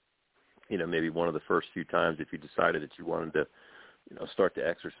 maybe one of the first few times if you decided that you wanted to, start to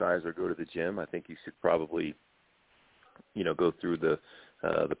exercise or go to the gym. I think you should probably, go through the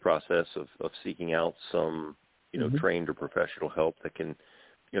process of seeking out some, trained or professional help that can,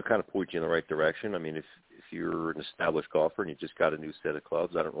 kind of point you in the right direction. I mean, if you're an established golfer and you just got a new set of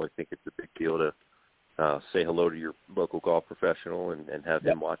clubs, I don't really think it's a big deal to say hello to your local golf professional and have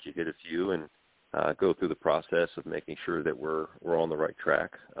him watch you hit a few and go through the process of making sure that we're on the right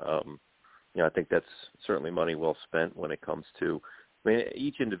track. I think that's certainly money well spent when it comes to,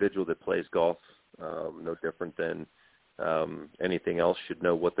 each individual that plays golf, no different than anything else, should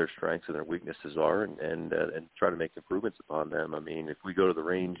know what their strengths and their weaknesses are and try to make improvements upon them. I mean, if we go to the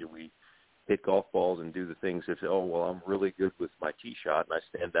range and we hit golf balls and do the things I'm really good with my tee shot and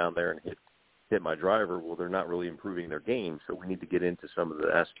I stand down there and hit my driver, well, they're not really improving their game. So we need to get into some of the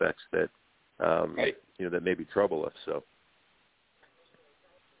aspects that, that maybe trouble us. So.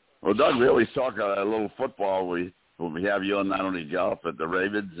 Well, Doug, we always talk a little football when we have you on not only golf but the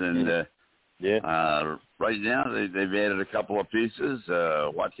Ravens, and right now they've added a couple of pieces.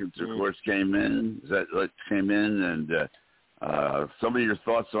 Watkins, of course, came in, and some of your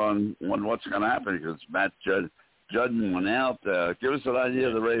thoughts on what's going to happen because Matt Judden went out. Give us an idea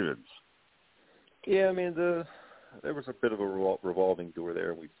of the Ravens. Yeah, I mean there was a bit of a revolving door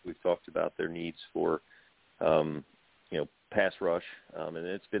there. We've talked about their needs for pass rush, and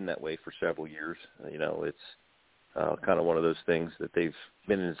it's been that way for several years. It's kind of one of those things that they've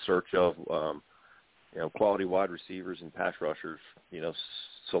been in search of, quality wide receivers and pass rushers,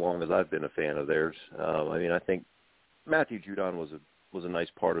 so long as I've been a fan of theirs. I think Matthew Judon was a nice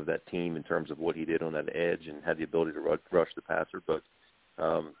part of that team in terms of what he did on that edge and had the ability to rush the passer, but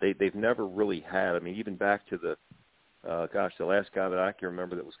they've never really had, even back to the last guy that I can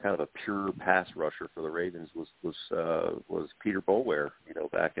remember that was kind of a pure pass rusher for the Ravens was Peter Boulware,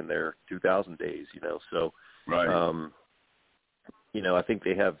 back in their 2000 days, So, right. I think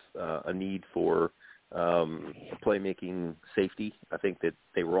they have a need for playmaking safety. I think that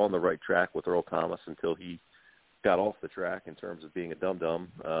they were on the right track with Earl Thomas until he got off the track in terms of being a dum-dum.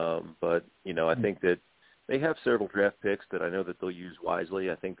 But, I think that they have several draft picks that I know that they'll use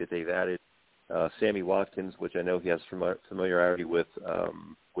wisely. I think that they've added Sammy Watkins, which I know he has familiarity with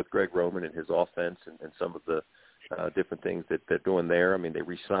Greg Roman and his offense and some of the different things that they're doing there. They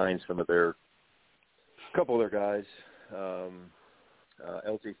re-signed a couple of their guys,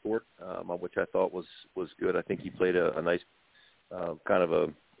 LJ Fort, which I thought was good. I think he played a nice kind of a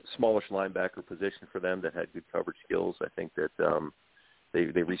smallish linebacker position for them that had good coverage skills. I think that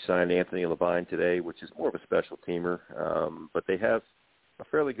they re-signed Anthony Levine today, which is more of a special teamer, but they have a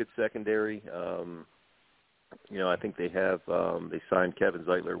fairly good secondary. I think they signed Kevin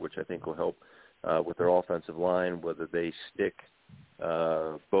Zeitler, which I think will help with their offensive line, whether they stick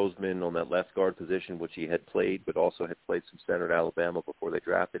Bozeman on that left guard position, which he had played, but also had played some center at Alabama before they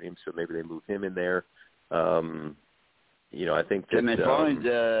drafted him, so maybe they move him in there. I think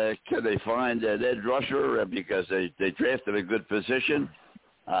that, can they find Ed Rusher because they drafted a good position?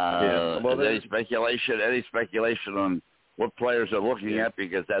 Any speculation on what players are looking at,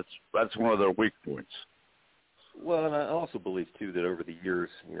 because that's one of their weak points. Well, and I also believe too that over the years,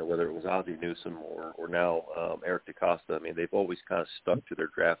 whether it was Ozzie Newsome or now Eric DeCosta, I mean, they've always kind of stuck to their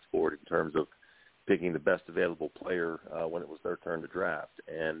draft board in terms of picking the best available player when it was their turn to draft,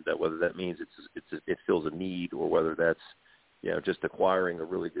 and whether that means it fills a need or whether that's just acquiring a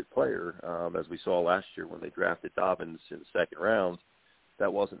really good player, as we saw last year when they drafted Dobbins in the second round.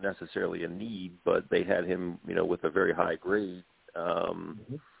 That wasn't necessarily a need, but they had him, with a very high grade, and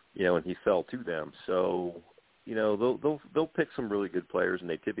he fell to them. So, they'll pick some really good players, and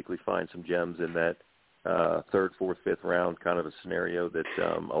they typically find some gems in that third, fourth, fifth round kind of a scenario that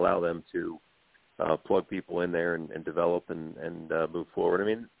allow them to plug people in there and develop and move forward. I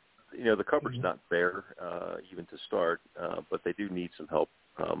mean, the cupboard's not bare even to start, but they do need some help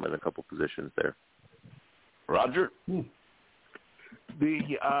in a couple positions there. Roger?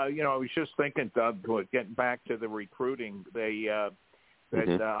 I was just thinking, Doug, getting back to the recruiting, I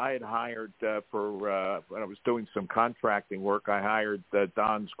had hired for when I was doing some contracting work, I hired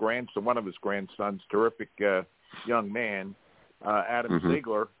Don's grandson, one of his grandsons, terrific young man, Adam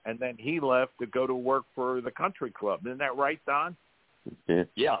Ziegler, and then he left to go to work for the country club. Isn't that right, Don?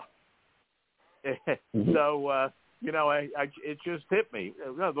 Yeah. So, it just hit me.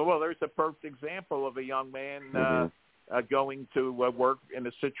 Well, there's a perfect example of a young man going to work in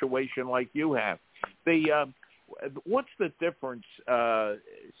a situation like you have. What's the difference,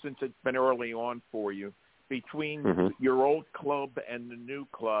 since it's been early on for you, between your old club and the new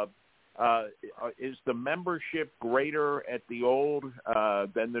club? Is the membership greater at the old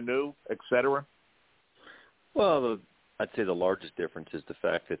than the new, et cetera? Well, I'd say the largest difference is the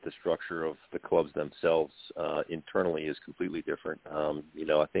fact that the structure of the clubs themselves internally is completely different.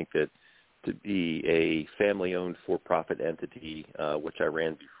 I think that to be a family-owned for-profit entity, which I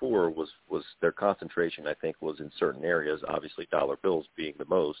ran before, was their concentration, I think, was in certain areas, obviously dollar bills being the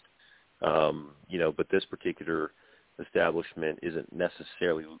most. But this particular establishment isn't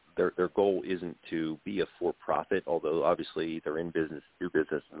necessarily, their goal isn't to be a for-profit, although obviously they're in business, do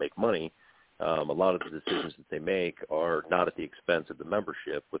business, and make money. A lot of the decisions that they make are not at the expense of the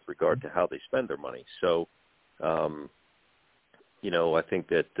membership with regard to how they spend their money. So, I think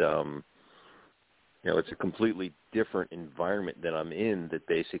that, it's a completely different environment than I'm in that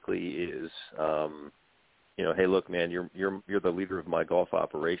basically is, hey, look, man, you're the leader of my golf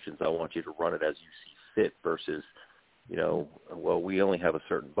operations. I want you to run it as you see fit versus, well, we only have a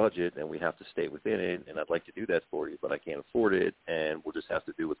certain budget and we have to stay within it, and I'd like to do that for you, but I can't afford it, and we'll just have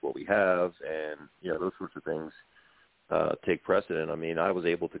to do with what we have, and, those sorts of things take precedent. I mean, I was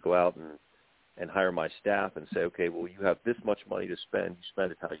able to go out and hire my staff and say, okay, well, you have this much money to spend, you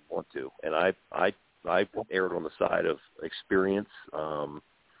spend it how you want to. And I erred on the side of experience,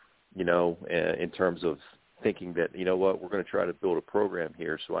 in terms of thinking that, we're going to try to build a program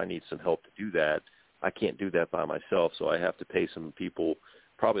here, so I need some help to do that. I can't do that by myself, so I have to pay some people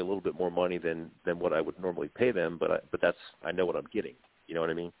probably a little bit more money than what I would normally pay them, but that's, I know what I'm getting. You know what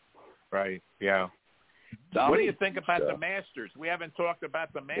I mean? Right, yeah. What do you think about the Masters? We haven't talked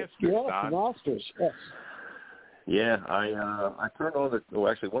about the Masters, Don. The Masters, yes. Yeah, I turned on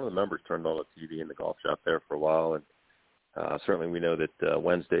actually one of the members turned on the TV in the golf shop there for a while, and certainly we know that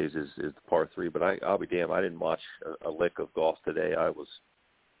Wednesdays is the par 3, but I'll be damned, I didn't watch a lick of golf today. I was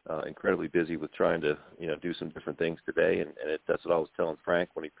incredibly busy with trying to, do some different things today, and that's what I was telling Frank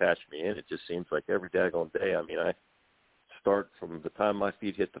when he patched me in. It just seems like every daggone day, I mean, I start from the time my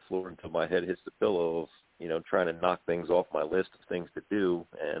feet hit the floor until my head hits the pillow of, trying to knock things off my list of things to do.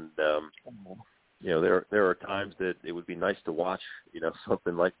 And, there are times that it would be nice to watch,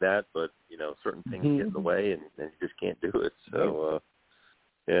 something like that, but, certain things get in the way and you just can't do it. So,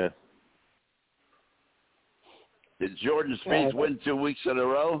 yeah. Did Jordan Spieth win 2 weeks in a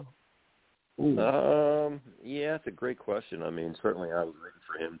row? Yeah, it's a great question. I mean, certainly I was rooting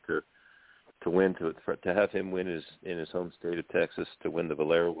for him to win, to have him win in his home state of Texas, to win the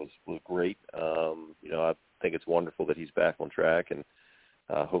Valero was great. I think it's wonderful that he's back on track, and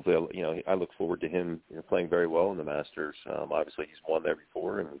hopefully, I look forward to him playing very well in the Masters. Obviously, he's won there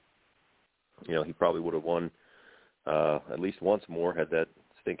before, and he probably would have won at least once more had that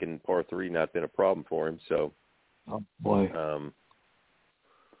stinking par 3 not been a problem for him. So, oh boy,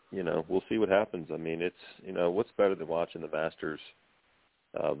 we'll see what happens. I mean, it's what's better than watching the Masters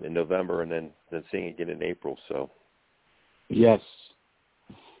in November, and then seeing again in April. So. Yes.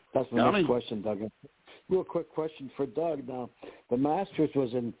 That's my next question, Doug. Real quick question for Doug. Now, the Masters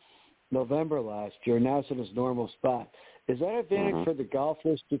was in November last year. Now it's in its normal spot. Is that advantage for the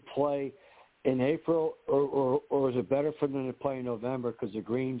golfers to play in April, or is it better for them to play in November because the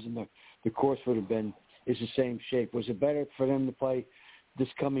greens and the course would have been is the same shape? Was it better for them to play this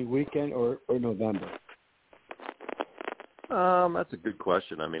coming weekend or November? That's a good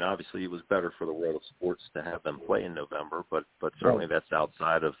question. I mean, obviously, it was better for the world of sports to have them play in November, but certainly that's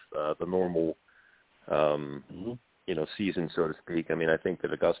outside of the normal, season, so to speak. I mean, I think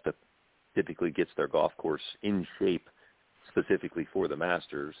that Augusta typically gets their golf course in shape specifically for the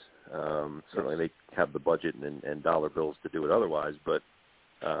Masters. Certainly, they have the budget and dollar bills to do it otherwise, but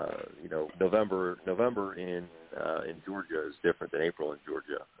November in Georgia is different than April in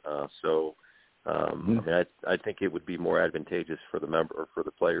Georgia. I mean, I think it would be more advantageous for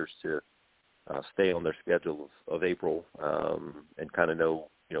the players to stay on their schedule of April and kind of know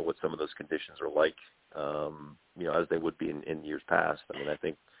what some of those conditions are like, as they would be in years past. I mean, I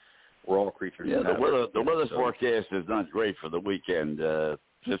think we're all creatures. Yeah, the weather forecast is not great for the weekend.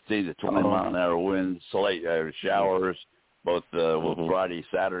 15 to 20 mile an hour winds, slight showers, both Friday,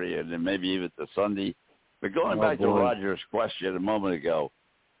 Saturday, and then maybe even to Sunday. But going back to Roger's question a moment ago.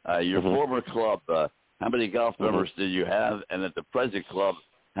 Your former club, how many golf members do you have? And at the present club,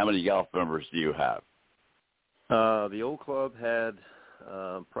 how many golf members do you have? The old club had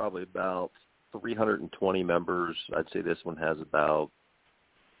probably about 320 members. I'd say this one has about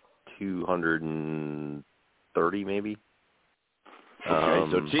 230 maybe.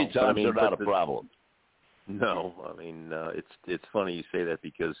 Okay, so tee times are not a problem. No, I mean, it's funny you say that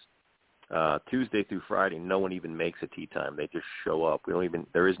because Tuesday through Friday, no one even makes a tee time. They just show up.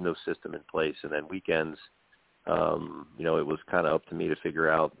 There is no system in place. And then weekends, it was kind of up to me to figure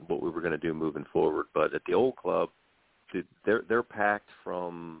out what we were going to do moving forward. But at the old club, they're packed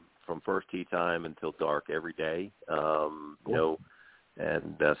from first tee time until dark every day.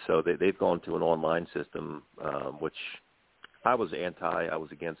 So they've gone to an online system, which I was against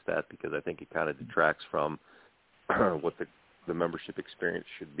that because I think it kind of detracts from what the membership experience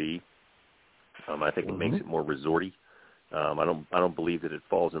should be. I think it makes it more resorty. I don't believe that it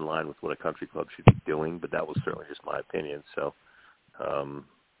falls in line with what a country club should be doing, but that was certainly just my opinion. So,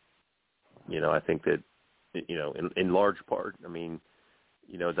 I think that, in large part, I mean,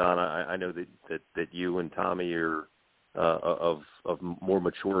 Don, I know that you and Tommy are of more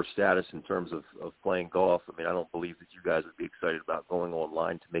mature status in terms of playing golf. I mean, I don't believe that you guys would be excited about going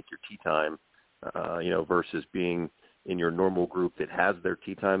online to make your tee time, versus being in your normal group that has their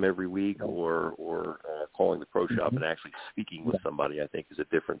tee time every week, or calling the pro shop and actually speaking with somebody. I think is a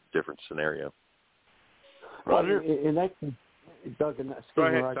different scenario. Roger, in that case, Doug, in that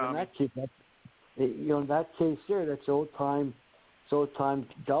case there, that's old time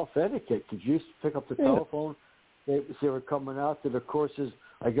golf etiquette. Did you pick up the telephone? They were coming out to the courses.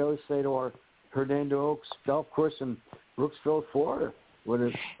 I go say to our Hernando Oaks golf course in Brooksville, Florida, where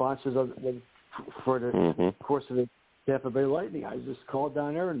the sponsors for the course of the Tampa Bay Lightning. I just called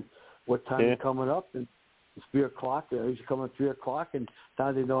down there and what time you're coming up, and it's 3 o'clock. I usually come at 3 o'clock, and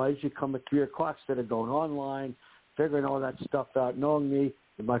now they know I usually come at 3 o'clock instead of going online, figuring all that stuff out. Knowing me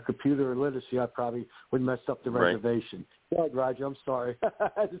and my computer literacy, I probably would mess up the reservation. Go ahead, Roger. I'm sorry.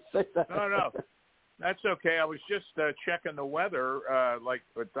 I just say that. No. That's okay. I was just checking the weather, like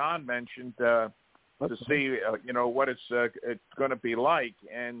what Don mentioned, to see, what it's going to be like.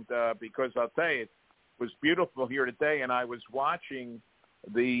 And because I'll tell you, it was beautiful here today, and I was watching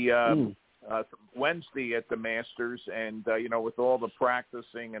the Wednesday at the Masters, and, with all the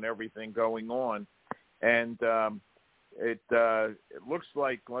practicing and everything going on. And it looks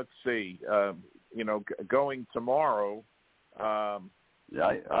like, let's see, going tomorrow. I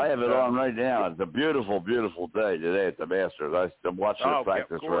have it on right now. It's a beautiful, beautiful day today at the Masters. I'm watching the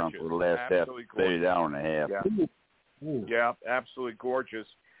practice round for the last hour and a half. Yeah, absolutely gorgeous.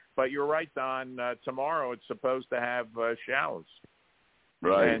 But you're right, Don. Tomorrow it's supposed to have showers.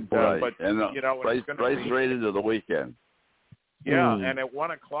 Right, But, right straight into the weekend. Yeah, and at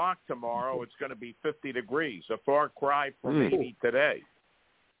 1 o'clock tomorrow it's going to be 50 degrees, a far cry from 80 today.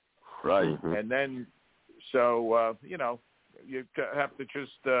 Right. And then, so, you have to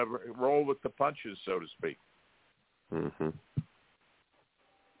just roll with the punches, so to speak.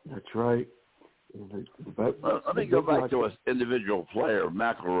 That's right. Let me go back to an individual player.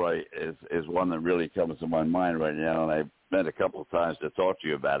 McIlroy is one that really comes to my mind right now, and I've met a couple of times to talk to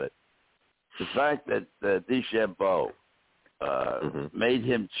you about it. The fact that DeChambeau made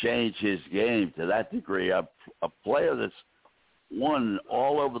him change his game to that degree, a player that's won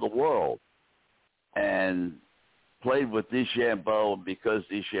all over the world and played with DeChambeau, because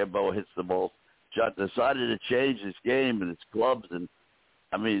DeChambeau hits the ball, decided to change his game and his clubs. And,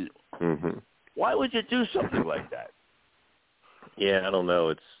 I mean, why would you do something like that? Yeah, I don't know.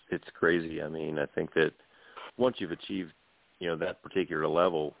 It's crazy. I mean, I think that once you've achieved, that particular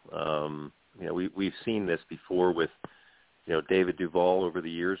level, we've seen this before with, David Duval over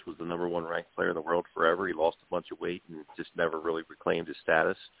the years was the number one ranked player in the world forever. He lost a bunch of weight and just never really reclaimed his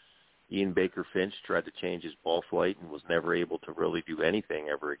status. Ian Baker Finch tried to change his ball flight and was never able to really do anything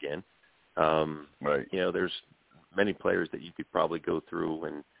ever again. Right. There's many players that you could probably go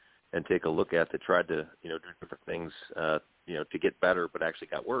through and take a look at that tried to, do different things, to get better, but actually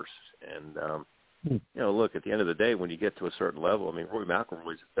got worse. And, look, at the end of the day, when you get to a certain level, I mean, Rory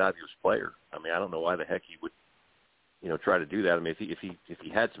McIlroy's a fabulous player. I mean, I don't know why the heck he would, try to do that. I mean, if he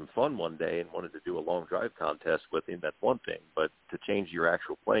had some fun one day and wanted to do a long drive contest with him, that's one thing. But to change your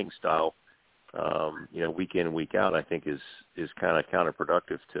actual playing style, week in and week out, I think is kind of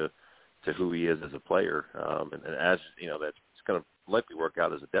counterproductive to who he is as a player. And as that's going to likely work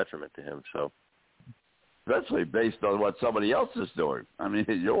out as a detriment to him. So, especially based on what somebody else is doing. I mean,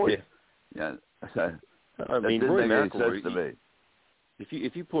 Rory McIlroy, to me.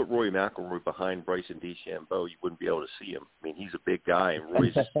 If you put Rory McIlroy behind Bryson DeChambeau, you wouldn't be able to see him. I mean, he's a big guy, and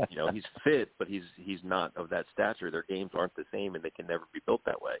Roy's he's fit, but he's not of that stature. Their games aren't the same, and they can never be built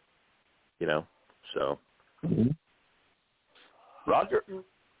that way. So. Roger.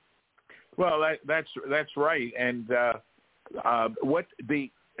 Well, that's right, and I was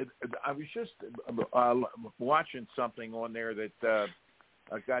just watching something on there that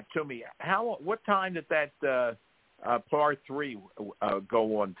got to me. What time did that par 3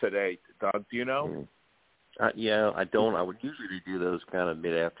 go on today, Doug? Do you know? I don't. I would usually do those kind of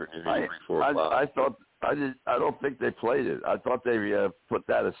mid-afternoon, 3, 4 o'clock. I don't think they played it. I thought they put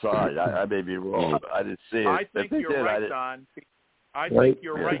that aside. I may be wrong. I didn't see it. I think you're right, Don. I think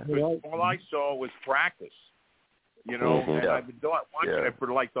you're right, because all I saw was practice. And I've been watching it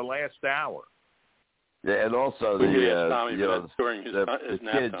for like the last hour. Yeah, and also during his nap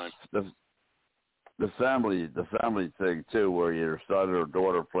kids, time. the family thing too, where your son or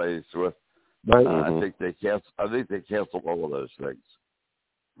daughter plays with. Right. I think they canceled all of those things.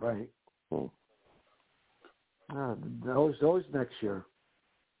 Right. Those next year.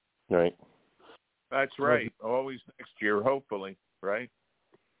 Right. That's right. Always next year, hopefully. Right.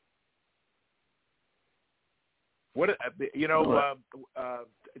 What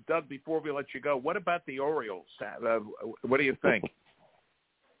Doug? Before we let you go, what about the Orioles? What do you think?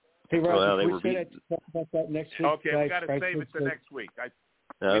 Hey, Roger, we talk about that next week. Okay, we got to save it to next week.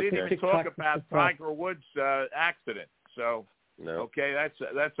 We didn't even talk about Tiger Woods' accident. So, okay,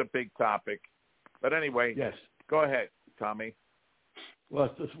 that's a big topic. But anyway, yes. Go ahead, Tommy.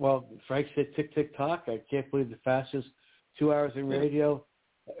 Well, Frank said tick, tick, tock. I can't believe the fastest 2 hours in radio.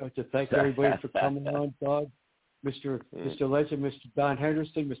 I want to thank everybody for coming on, Doug. Mr. Legend, Mr. Don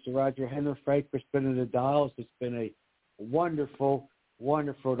Henderson, Mr. Roger Henry, Frank for spinning the dials. It's been a wonderful,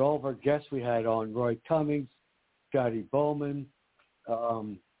 to all of our guests we had on, Roy Cummings, Scotty Bowman,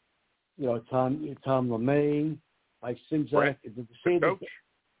 Tom LeMaine, Mike Simzak,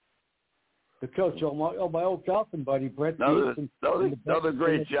 the coach, my old golfing buddy, Brett Deitz. Another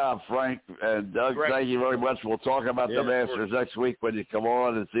great job, Frank. And Doug, thank you very much. We'll talk about the Masters next week when you come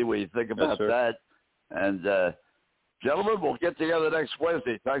on and see what you think about that. And, gentlemen, we'll get together next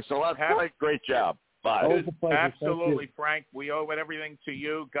Wednesday. Thanks a lot, Frank. Great job. Bye. Absolutely, Frank. We owe everything to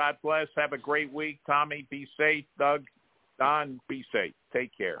you. God bless. Have a great week. Tommy, be safe. Doug, Don, be safe. Take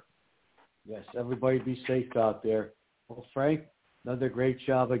care. Yes, everybody be safe out there. Well, Frank, another great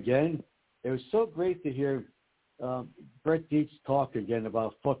job again. It was so great to hear Brett Deitz talk again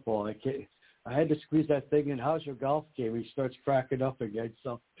about football. I had to squeeze that thing in. How's your golf game? He starts cracking up again.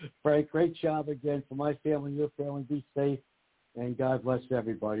 So, Frank, great job again for my family, your family. Be safe, and God bless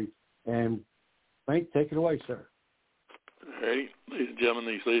everybody. And, Frank, take it away, sir. All right. Ladies and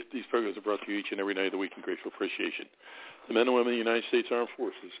gentlemen, these programs are brought to you each and every night of the week in grateful appreciation. The men and women of the United States Armed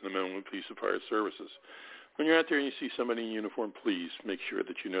Forces and the men and women of Police and Fire Services. When you're out there and you see somebody in uniform, please make sure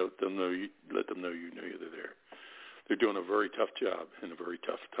that let them know they're there. They're doing a very tough job in a very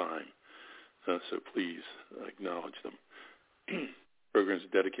tough time. So please acknowledge them. Programs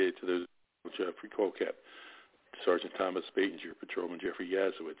are dedicated to those Jeffrey Colcap, Sergeant Thomas Spatinger, Patrolman Jeffrey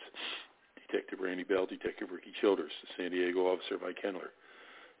Yazowitz, Detective Randy Bell, Detective Ricky Childers, San Diego Officer Mike Henler,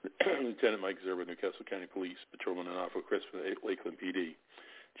 Lieutenant Mike Zerba, Newcastle County Police, Patrolman Anafo Crisp, Lakeland PD,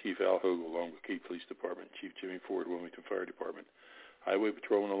 Chief Al Hogue, along with Key Police Department, Chief Jimmy Ford, Wilmington Fire Department, Highway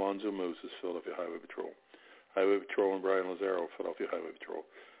Patrolman Alonzo Moses, Philadelphia Highway Patrol, Highway Patrol and Brian Lazaro, Philadelphia Highway Patrol.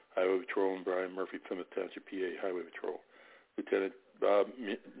 Highway Patrol and Brian Murphy, Plymouth Township, PA, Highway Patrol. Lieutenant Bob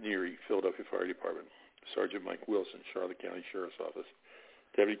Neary, Philadelphia Fire Department. Sergeant Mike Wilson, Charlotte County Sheriff's Office.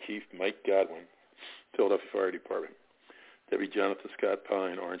 Deputy Chief Mike Godwin, Philadelphia Fire Department. Deputy Jonathan Scott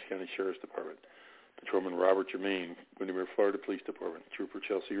Pine, Orange County Sheriff's Department. Patrolman Robert Germain, Windermere, Florida Police Department. Trooper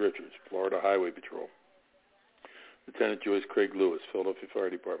Chelsea Richards, Florida Highway Patrol. Lieutenant Joyce Craig Lewis, Philadelphia Fire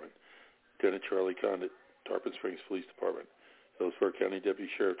Department. Lieutenant Charlie Condit, Tarpon Springs Police Department. Hillsborough County Deputy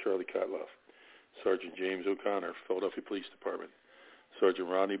Sheriff Charlie Kotloff. Sergeant James O'Connor, Philadelphia Police Department. Sergeant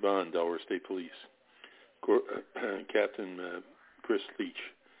Rodney Bond, Delaware State Police. Captain Chris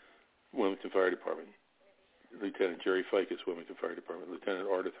Leach, Wilmington Fire Department. Lieutenant Jerry Ficus, Wilmington Fire Department. Lieutenant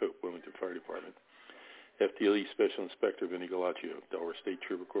Ardith Hope, Wilmington Fire Department. FDLE Special Inspector Vinny Galaccio, Delaware State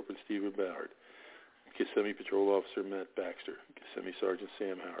Trooper Corporal Stephen Ballard. Kissimmee Patrol Officer Matt Baxter. Kissimmee Sergeant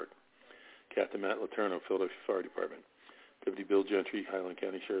Sam Howard. Captain Matt Laterno, Philadelphia Fire Department. Deputy Bill Gentry, Highland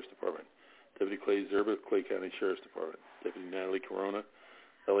County Sheriff's Department. Deputy Clay Zerba, Clay County Sheriff's Department. Deputy Natalie Corona,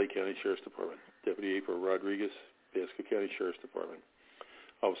 LA County Sheriff's Department. Deputy April Rodriguez, Pasco County Sheriff's Department.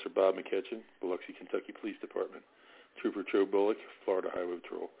 Officer Bob McKetchin, Biloxi, Kentucky Police Department. Trooper Joe Bullock, Florida Highway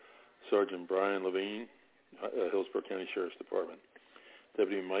Patrol. Sergeant Brian Levine, Hillsborough County Sheriff's Department.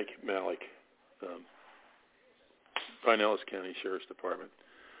 Deputy Mike Malik, Pinellas County Sheriff's Department.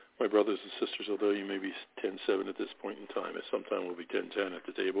 My brothers and sisters, although you may be 10-7 at this point in time, as sometime will be 10-10 at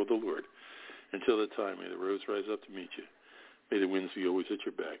the table of the Lord. Until that time, may the roads rise up to meet you. May the winds be always at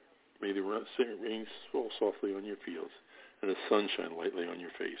your back. May the rains fall softly on your fields, and the sun shine lightly on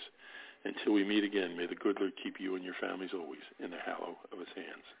your face. Until we meet again, may the good Lord keep you and your families always in the hallow of his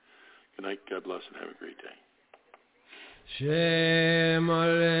hands. Good night, God bless, and have a great day. Shem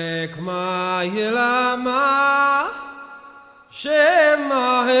Alek Ma'ilama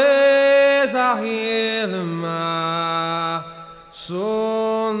Shema Hezahilma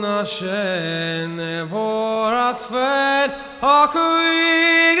Sona Shen Vorat Fed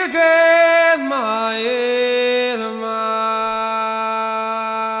Hakuig again Ma'ilma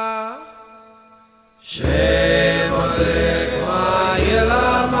Shem Alek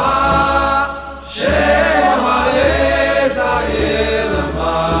Ma'ilama Shem Hezahilma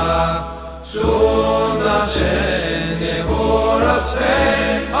Sona Shen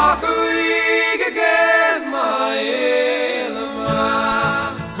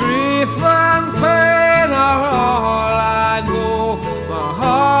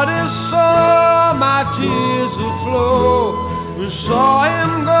saw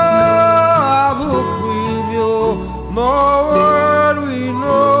him go, I will with you. More word we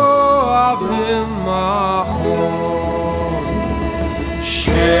know of him, my home.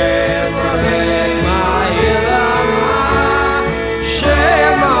 Shema Hezahilma,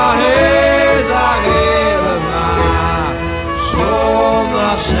 Shema Hezahilma, Som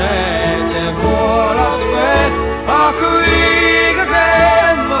Hashem Nevor Asvet, Akuig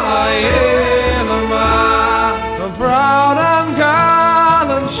again, my Elma, from proud and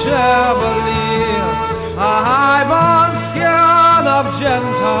gallant Chevalier, a high-born scion of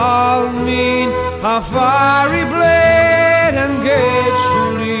gentle mien, a fiery blade engaged to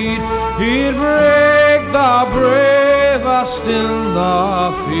lead, he'd break the bravest in the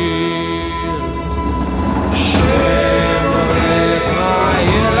field. Shema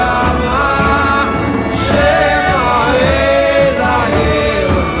Hezahilma, Shema Hezahilma,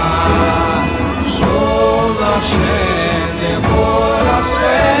 Som Hashem Nevor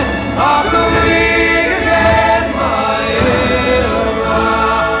Asvet, Akuig again, my Elma.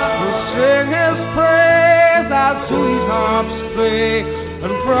 We'll sing his praise as sweet harps play,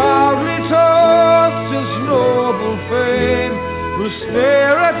 and proudly toast his noble fame. With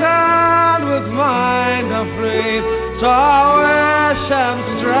spirit and with mind afraid, prowess and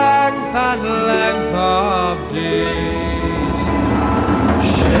strength and length of days.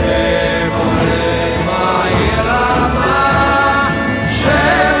 Shema Hezahilma,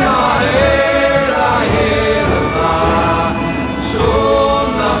 Shema Hezahilma,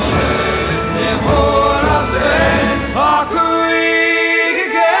 Som Hashem Nevor Asvet, Akuig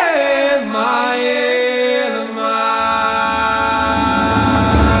again, my Elma.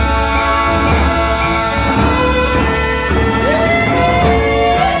 Yeah.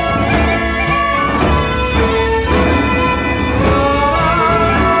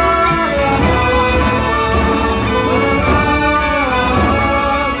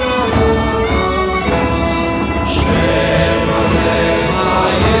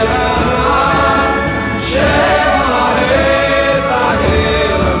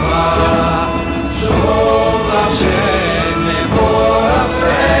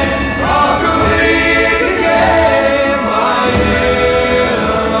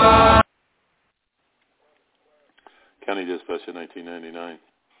 1999.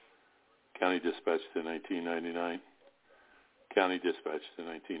 County dispatched in 1999. County dispatched in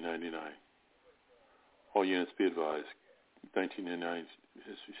 1999. All units be advised. 1999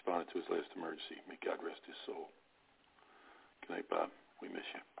 has responded to his last emergency. May God rest his soul. Good night, Bob. We miss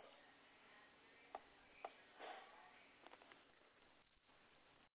you.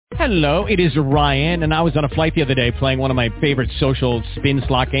 Hello, it is Ryan, and I was on a flight the other day playing one of my favorite social spin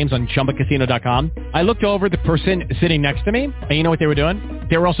slot games on ChumbaCasino.com. I looked over at the person sitting next to me, and you know what they were doing?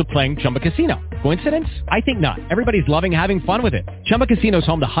 They were also playing Chumba Casino. Coincidence? I think not. Everybody's loving having fun with it. Chumba Casino is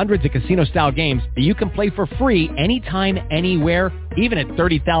home to hundreds of casino-style games that you can play for free anytime, anywhere, even at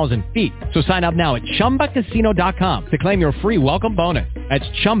 30,000 feet. So sign up now at ChumbaCasino.com to claim your free welcome bonus. That's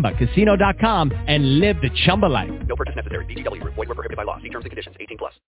ChumbaCasino.com and live the Chumba life. No purchase necessary. VGW. Void where prohibited by law. See terms and conditions. 18+.